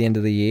stuff to the end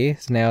of the year.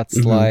 So now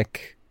it's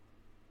like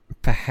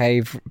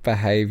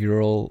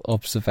behavioural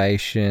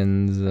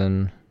observations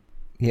and...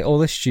 yeah, all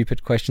the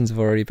stupid questions have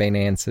already been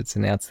answered, so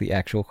now it's the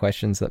actual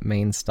questions that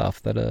mean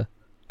stuff that are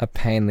a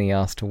pain in the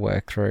ass to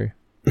work through.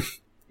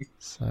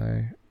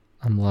 So,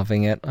 I'm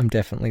loving it. I'm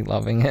definitely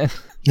loving it.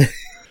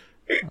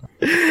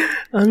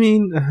 I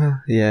mean,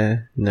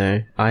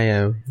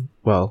 I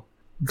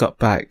got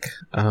back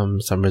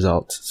some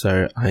results,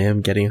 so I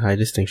am getting high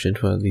distinction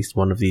for at least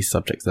one of these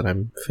subjects that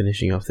I'm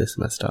finishing off this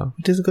semester,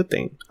 which is a good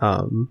thing.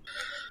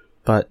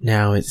 But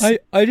now it's...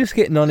 I just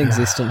get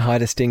non-existent high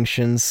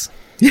distinctions.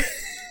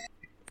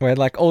 Where,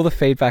 like, all the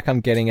feedback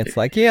I'm getting, it's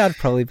like, yeah, I'd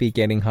probably be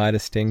getting high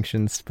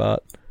distinctions,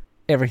 but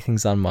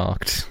everything's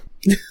unmarked.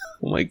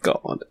 Oh my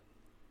god.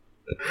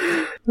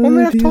 Well, I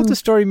mean, I've told the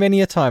story many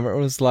a time. It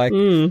was like,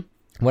 when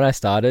I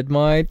started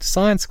my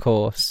science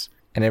course,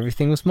 and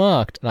everything was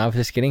marked, and I was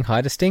just getting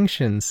high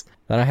distinctions.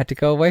 Then I had to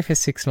go away for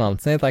 6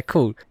 months. And they're like,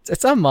 cool,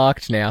 it's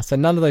unmarked now, so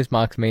none of those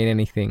marks mean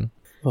anything.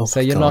 Oh,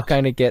 so you're not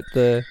going to get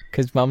the...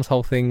 because Mum's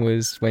whole thing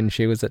was when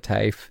she was at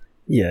TAFE.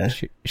 Yeah.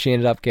 She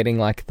ended up getting,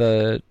 like,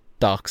 the...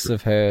 ducks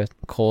of her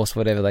course,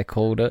 whatever they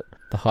called it,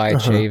 the high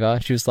achiever.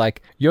 She was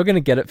like, you're going to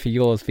get it for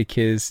yours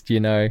because, you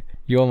know,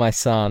 you're my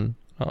son.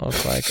 I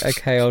was like,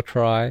 okay, I'll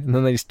try. And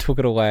then they just took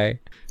it away.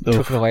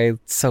 Took it away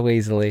so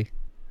easily.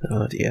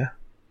 Oh dear.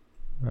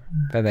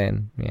 But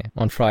then, yeah,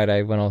 on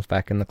Friday when I was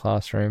back in the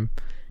classroom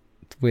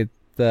with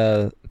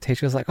the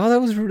teacher was like, oh,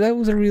 that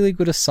was a really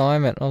good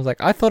assignment. I was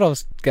like, I thought I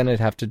was going to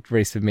have to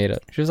resubmit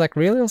it. She was like,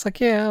 really? I was like,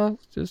 yeah,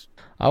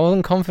 I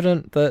wasn't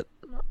confident that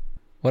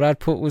what I'd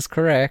put was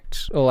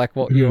correct, or like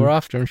what you were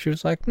after. And she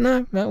was like,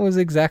 no, that was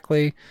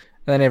exactly...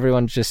 And then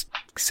everyone just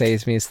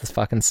sees me as this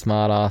fucking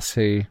smart ass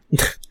who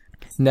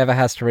never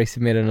has to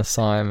resubmit an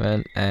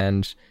assignment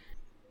and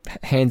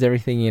hands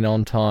everything in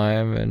on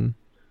time. And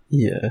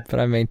yeah. But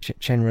I mean,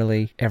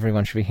 generally,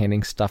 everyone should be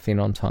handing stuff in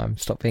on time.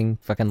 Stop being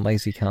fucking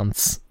lazy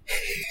cunts.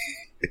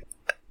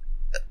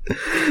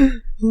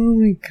 Oh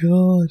my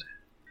god.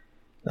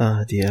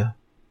 Oh dear.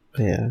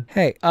 Yeah.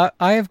 Hey,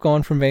 I have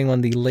gone from being one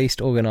of the least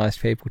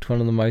organised people to one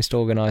of the most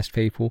organised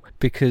people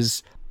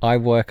because I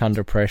work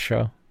under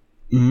pressure.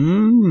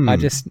 I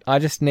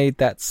just need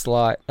that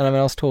slight... And I mean,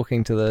 I was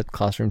talking to the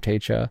classroom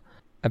teacher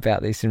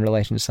about this in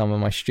relation to some of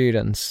my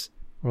students.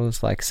 Where it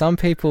was like, some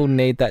people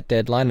need that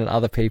deadline and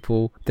other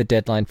people, the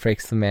deadline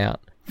freaks them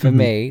out. For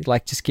me,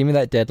 like, just give me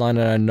that deadline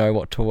and I know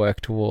what to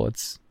work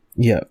towards.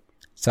 Yeah.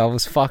 So I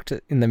was fucked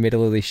in the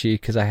middle of this year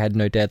because I had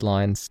no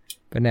deadlines.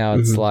 But now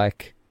it's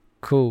like...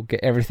 cool, get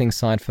everything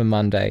signed for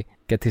Monday.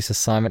 Get this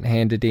assignment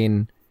handed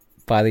in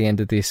by the end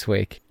of this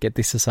week. Get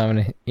this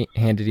assignment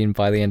handed in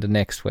by the end of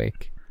next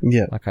week.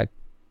 Yeah. Like, I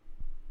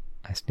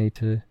just need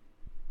to...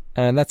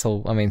 And that's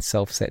all, I mean,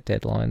 self-set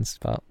deadlines,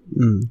 but...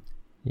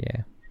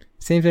 yeah.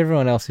 Seems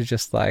everyone else is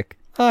just like,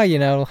 oh, you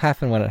know, it'll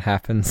happen when it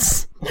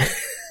happens.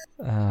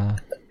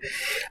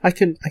 I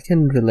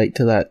can relate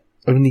to that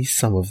only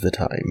some of the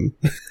time.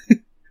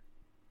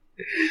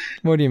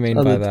 What do you mean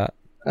by that?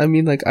 I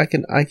mean, like, I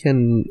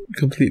can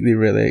completely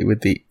relate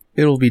with the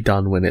it'll be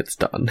done when it's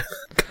done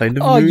kind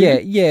of mood.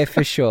 Yeah,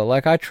 for sure.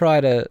 Like, I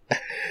try to...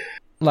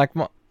 Like,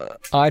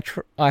 I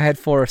had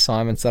 4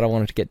 assignments that I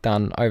wanted to get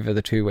done over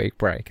the 2-week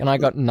break, and I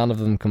got none of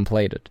them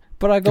completed.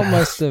 But I got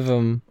most of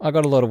them... I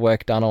got a lot of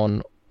work done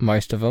on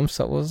most of them,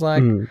 so it was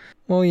like,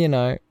 well, you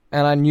know...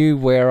 And I knew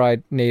where I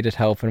needed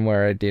help and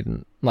where I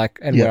didn't. Like,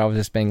 and where I was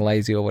just being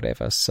lazy or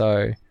whatever.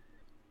 So,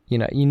 you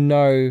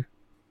know,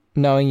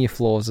 knowing your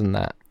flaws and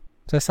that.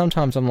 So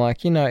sometimes I'm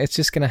like, you know, it's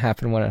just going to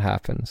happen when it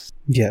happens.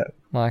 Yeah.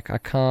 Like, I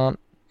can't...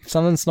 If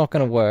something's not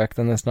going to work,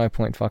 then there's no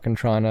point fucking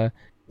trying to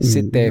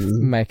sit there,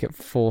 make it,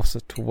 force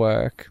it to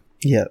work.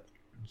 Yeah.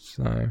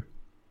 So...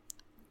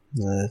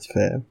 No, that's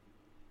fair.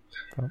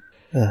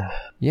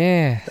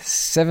 Yeah,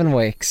 7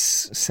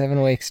 weeks.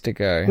 7 weeks to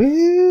go.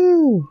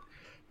 Woo!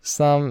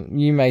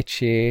 You may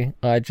cheer,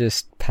 I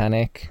just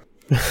panic.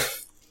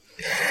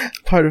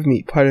 Part of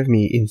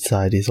me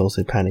inside is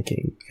also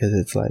panicking, because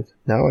it's like,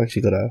 now I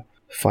actually gotta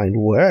find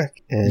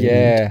work and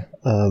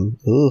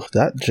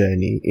that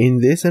journey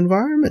in this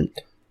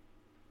environment.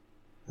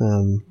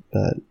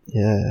 But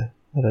yeah,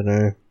 I don't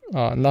know.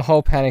 Oh, and the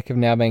whole panic of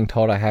now being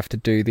told I have to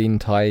do the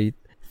entire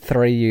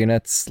 3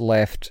 units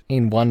left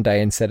in one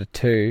day instead of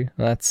 2.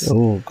 That's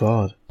oh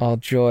god. Oh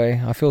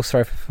joy! I feel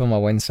sorry for my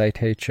Wednesday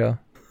teacher.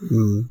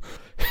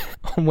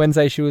 On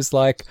Wednesday, she was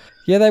like,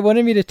 "Yeah, they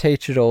wanted me to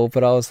teach it all,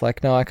 but I was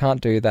like, no, I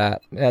can't do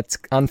that. That's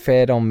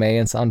unfair on me,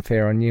 and it's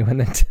unfair on you." And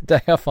then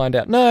today, I find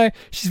out, no,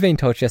 she's been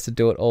told she has to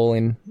do it all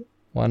in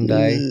one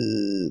day.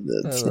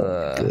 That's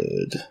not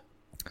good.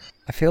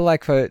 I feel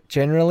like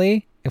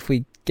generally, if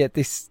we get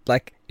this,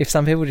 like, if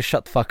some people just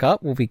shut the fuck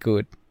up, we'll be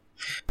good.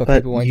 But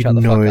people won't shut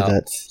the fuck up.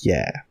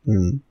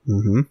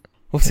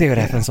 We'll see what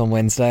happens on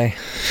Wednesday.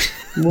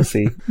 We'll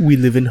see. We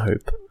live in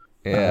hope.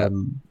 Yeah.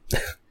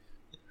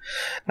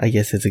 I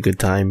guess it's a good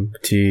time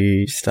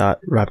to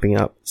wrapping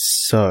up.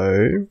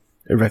 So,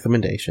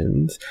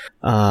 recommendations.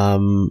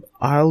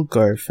 I'll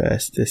go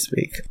first this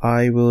week.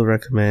 I will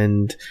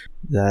recommend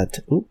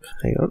that...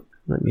 hang on.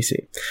 Let me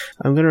see.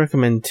 I'm going to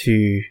recommend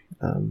 2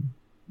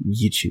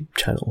 YouTube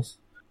channels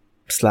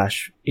 /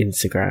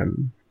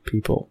 Instagram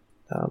people.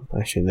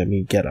 Actually, let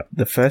me get up.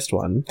 The first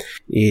one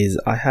is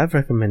I have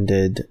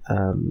recommended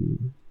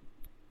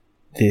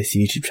this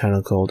YouTube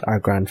channel called Our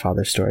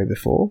Grandfather Story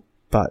before,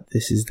 but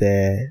this is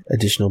their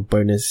additional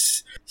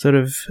bonus sort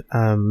of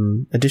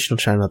additional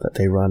channel that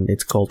they run.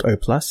 It's called O+.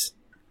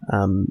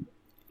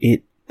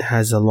 It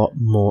has a lot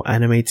more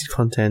animated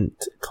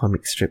content,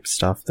 comic strip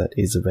stuff that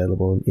is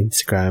available on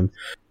Instagram.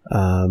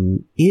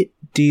 It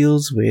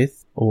deals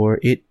with, or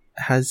it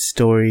has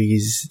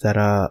stories that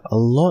are a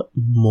lot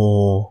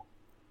more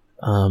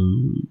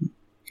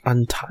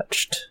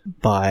untouched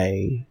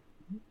by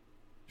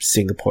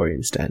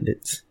Singaporean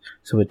standards.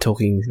 So we're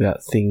talking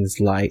about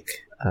things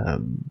like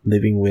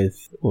living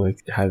with or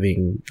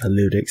having a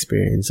lived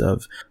experience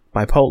of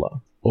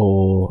bipolar,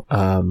 or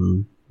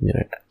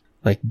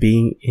like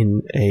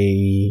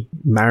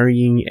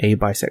marrying a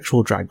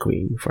bisexual drag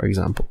queen, for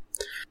example,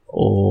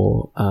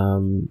 or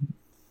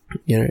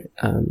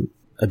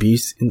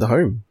abuse in the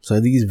home.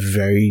 So these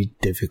very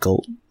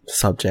difficult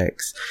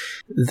subjects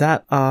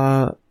that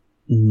are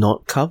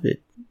not covered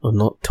or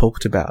not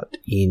talked about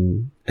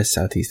in a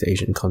Southeast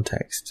Asian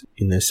context,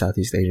 in the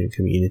Southeast Asian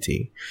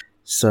community.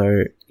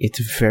 So it's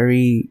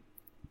very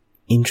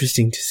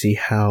interesting to see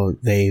how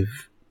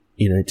they've,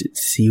 to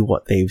see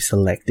what they've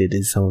selected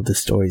in some of the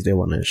stories they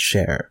want to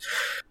share.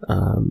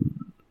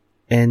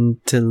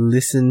 And to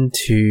listen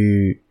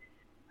to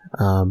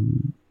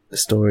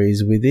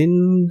stories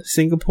within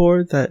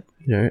Singapore that,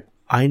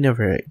 I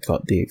never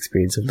got the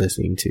experience of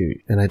listening to,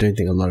 and I don't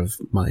think a lot of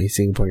my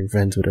Singaporean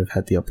friends would have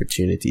had the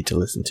opportunity to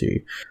listen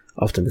to,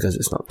 often because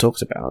it's not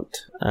talked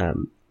about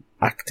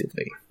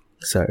actively.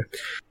 So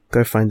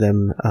go find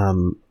them,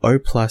 O+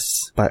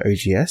 by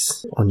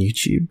OGS on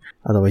YouTube.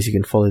 Otherwise, you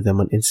can follow them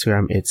on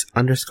Instagram. It's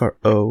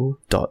 _o.plus.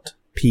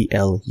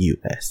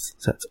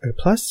 So that's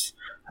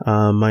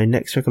O+. My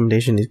next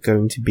recommendation is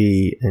going to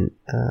be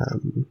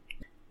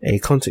a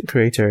content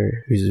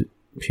creator who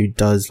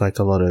does like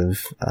a lot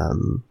of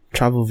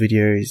travel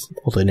videos,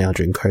 although now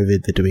during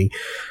COVID they're doing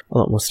a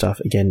lot more stuff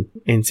again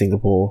in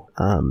Singapore.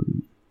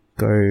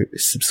 Go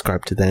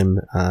subscribe to them.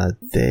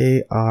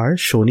 They are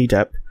Shawnee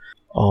Depp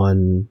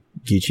on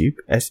YouTube,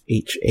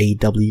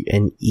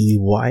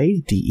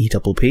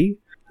 SHAWNEYDEPP.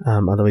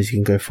 Otherwise you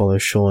can go follow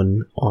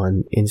Sean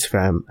on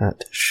Instagram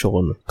at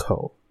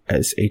SeanKoh,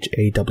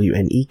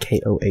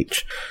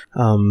 SHAWNEKOH.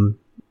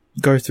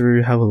 Go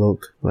through, have a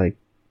look, like,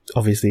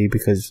 obviously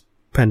because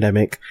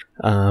pandemic,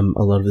 a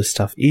lot of the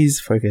stuff is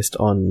focused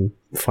on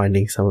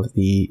finding some of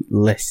the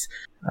less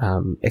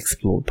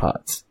explored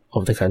parts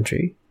of the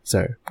country.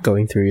 So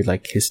going through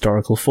like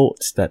historical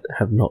forts that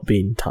have not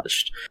been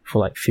touched for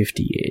like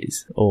 50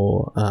 years,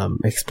 or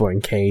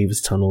exploring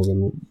caves, tunnels,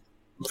 and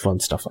fun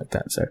stuff like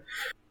that. So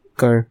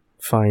go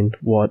find,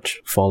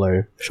 watch,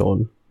 follow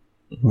Sean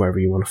wherever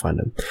you want to find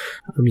him.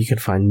 You can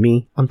find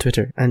me on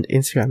Twitter and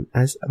Instagram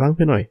as Abang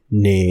Pinoy.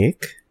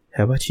 Nick,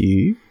 how about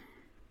you?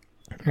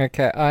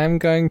 Okay, I'm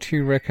going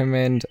to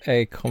recommend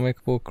a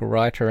comic book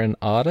writer and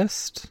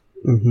artist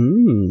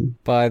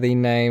by the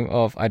name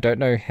of, I don't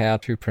know how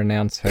to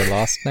pronounce her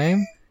last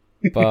name,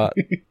 but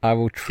I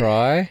will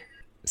try.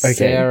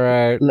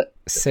 Okay.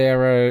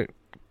 Sarah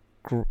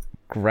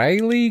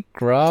Graley? Graley?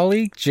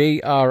 Graley.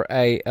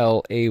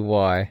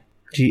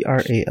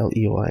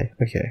 Graley.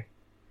 Okay.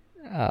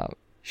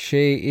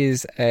 She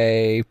is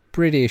a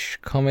British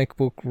comic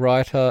book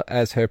writer,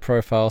 as her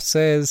profile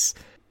says,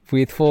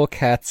 with 4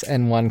 cats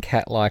and 1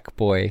 cat-like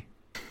boy.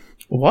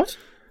 What?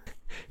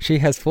 She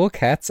has 4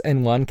 cats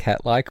and 1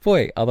 cat-like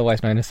boy,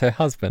 otherwise known as her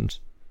husband.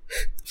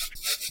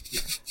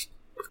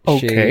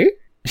 Okay.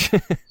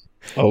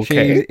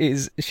 Okay.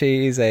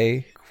 She is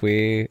a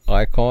queer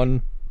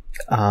icon.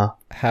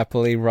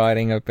 Happily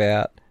writing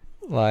about,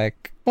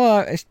 like,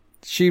 well,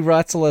 she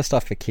writes a lot of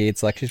stuff for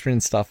kids. Like, she's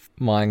written stuff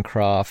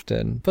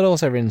Minecraft, but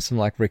also written some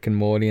like Rick and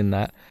Morty and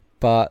that.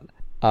 But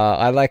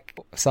I like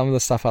some of the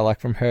stuff I like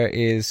from her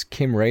is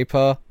Kim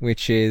Reaper,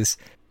 which is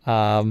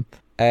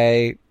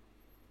a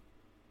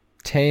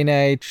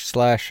teenage /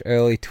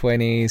 early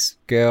 20s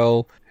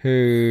girl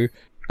who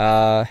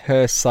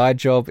her side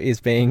job is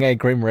being a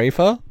Grim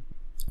Reaper.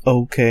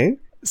 Okay.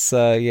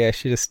 So yeah,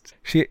 she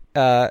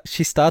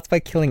starts by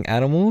killing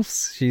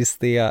animals. She's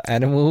the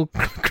animal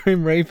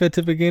Grim Reaper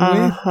to begin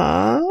with,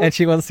 and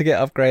she wants to get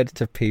upgraded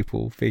to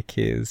people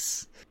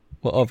because,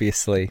 well,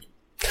 obviously.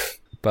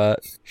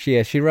 But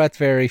she writes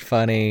very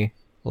funny,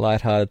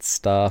 lighthearted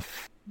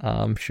stuff.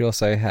 She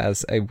also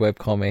has a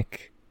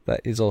webcomic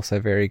that is also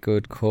very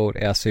good called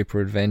Our Super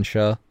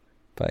Adventure.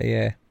 But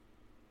yeah,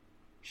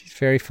 she's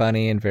very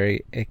funny and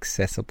very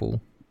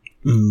accessible.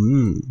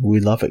 We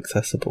love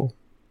accessible.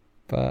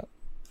 But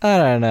I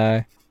don't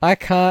know. I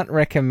can't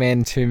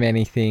recommend too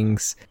many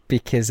things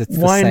because it's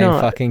the same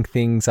fucking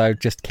things I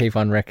just keep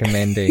on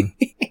recommending.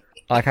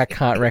 Like, I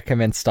can't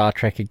recommend Star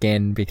Trek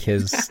again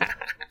because...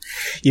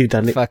 You've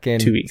done it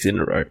 2 weeks in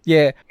a row.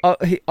 Yeah,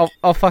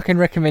 I'll fucking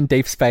recommend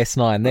Deep Space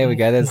Nine. There we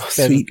go. There's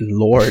sweet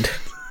lord.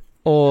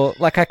 Or,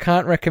 like, I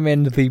can't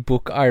recommend the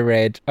book I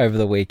read over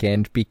the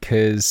weekend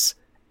because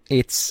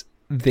it's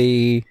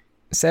the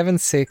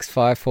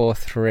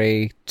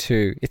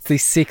 76543-2. It's the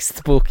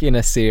 6th book in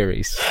a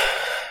series.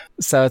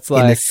 So it's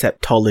like... In a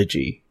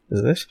septology,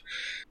 is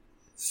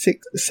it?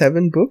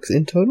 7 books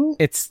in total?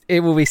 It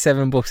will be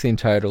 7 books in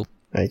total.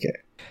 Okay.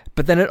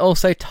 But then it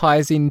also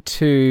ties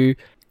into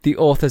the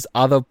author's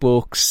other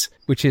books,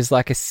 which is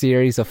like a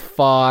series of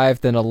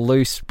 5, then a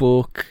loose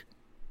book.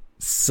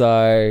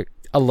 So,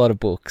 a lot of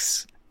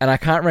books. And I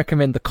can't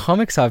recommend the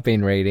comics I've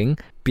been reading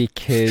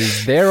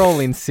because they're all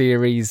in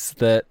series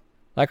that...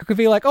 Like, I could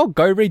be like, oh,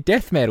 go read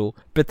Death Metal.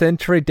 But then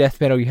to read Death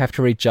Metal, you have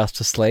to read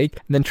Justice League.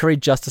 And then to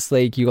read Justice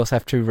League, you also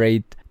have to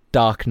read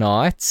Dark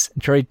Knights.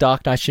 And to read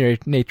Dark Knights, you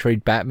need to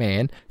read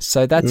Batman.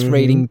 So that's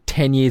reading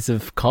 10 years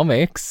of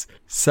comics.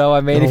 So,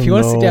 I mean, if you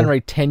want to sit down and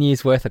read 10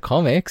 years worth of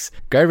comics,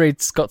 go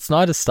read Scott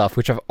Snyder's stuff,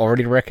 which I've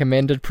already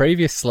recommended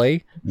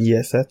previously.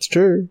 Yes, that's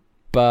true.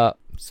 But,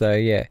 so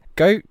yeah.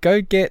 Go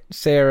get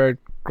Sarah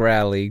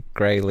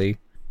Grayley.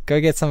 Go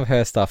get some of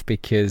her stuff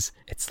because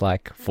it's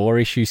like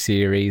 4-issue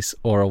series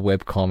or a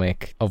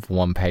webcomic of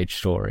 1-page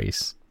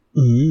stories.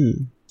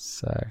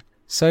 So,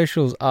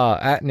 socials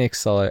are at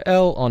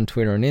NickSoloL on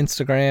Twitter and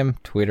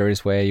Instagram. Twitter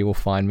is where you will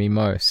find me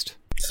most.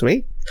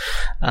 Sweet.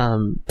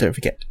 Don't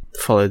forget,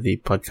 follow the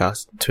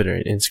podcast, Twitter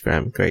and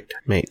Instagram, Great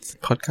Mates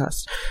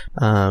Podcast.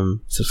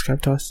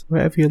 Subscribe to us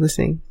wherever you're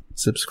listening.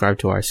 Subscribe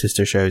to our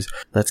sister shows,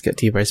 Let's Get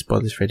Deeper,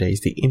 Spoilers for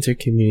Days, the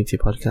Intercommunity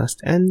Podcast,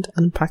 and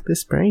Unpack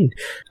This Brain.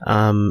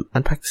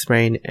 Unpack This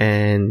Brain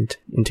and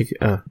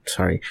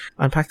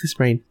Unpack This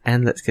Brain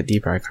and Let's Get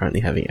Deeper are currently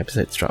having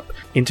episodes drop.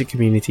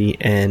 Intercommunity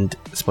and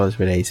Spoilers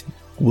for Days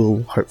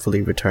will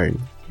hopefully return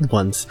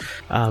once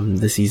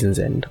the seasons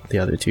end, the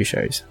other 2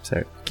 shows.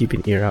 So keep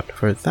an ear out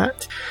for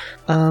that.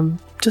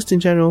 Just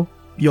in general,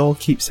 y'all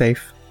keep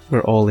safe.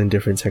 We're all in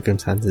different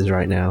circumstances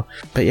right now.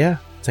 But yeah,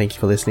 thank you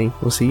for listening.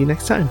 We'll see you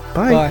next time.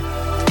 Bye.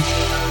 Bye.